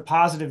that there's a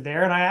positive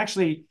there. And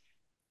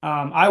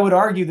I would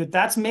argue that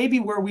that's maybe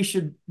where we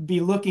should be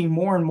looking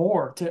more and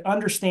more to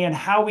understand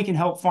how we can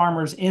help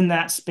farmers in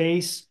that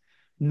space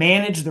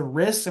manage the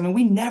risks. I mean,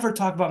 we never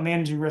talk about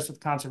managing risk with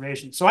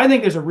conservation. So I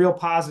think there's a real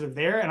positive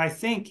there. And I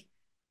think,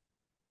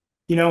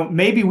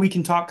 maybe we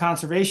can talk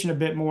conservation a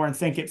bit more and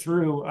think it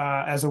through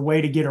as a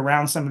way to get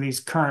around some of these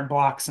current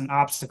blocks and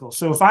obstacles.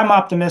 So if I'm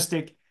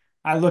optimistic,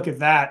 I look at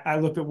that. I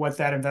look at what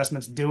that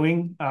investment's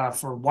doing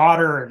for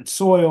water and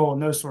soil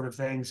and those sort of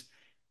things,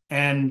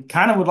 and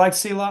kind of would like to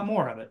see a lot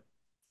more of it.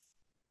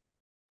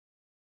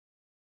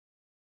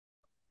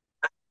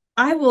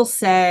 I will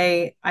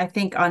say, I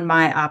think on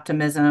my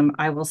optimism,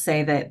 I will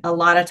say that a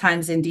lot of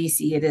times in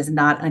DC, it is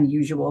not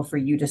unusual for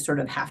you to sort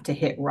of have to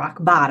hit rock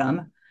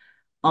bottom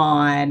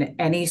on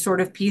any sort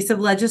of piece of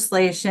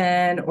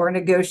legislation or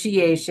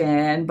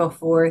negotiation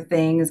before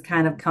things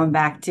kind of come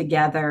back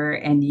together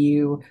and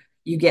you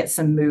get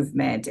some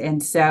movement.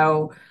 And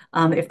so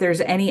if there's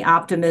any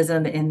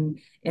optimism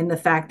in the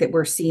fact that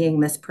we're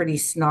seeing this pretty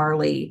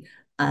snarly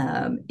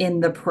in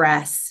the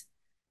press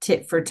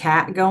tit for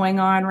tat going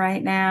on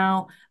right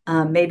now,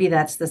 maybe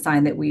that's the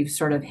sign that we've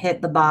sort of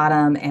hit the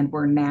bottom and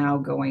we're now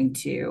going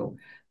to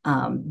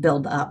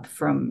build up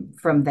from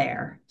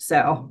there.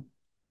 So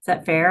is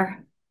that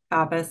fair?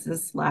 Coppess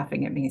is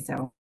laughing at me. I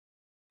think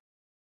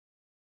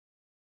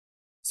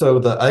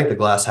the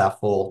glass half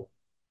full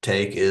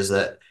take is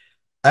that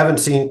we haven't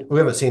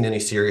seen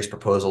any serious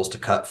proposals to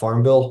cut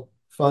Farm Bill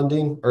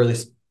funding, or at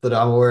least that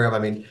I'm aware of. I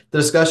mean, the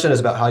discussion is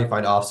about how you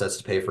find offsets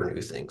to pay for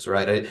new things,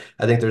 right?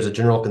 I think there's a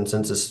general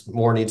consensus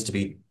more needs to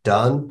be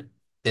done,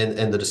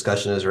 and the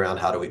discussion is around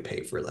how do we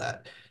pay for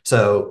that.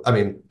 So, I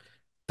mean,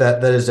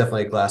 that is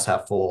definitely a glass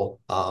half full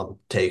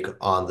take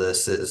on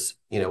this. Is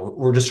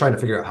we're just trying to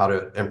figure out how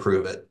to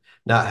improve it,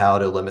 not how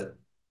to limit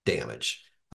damage.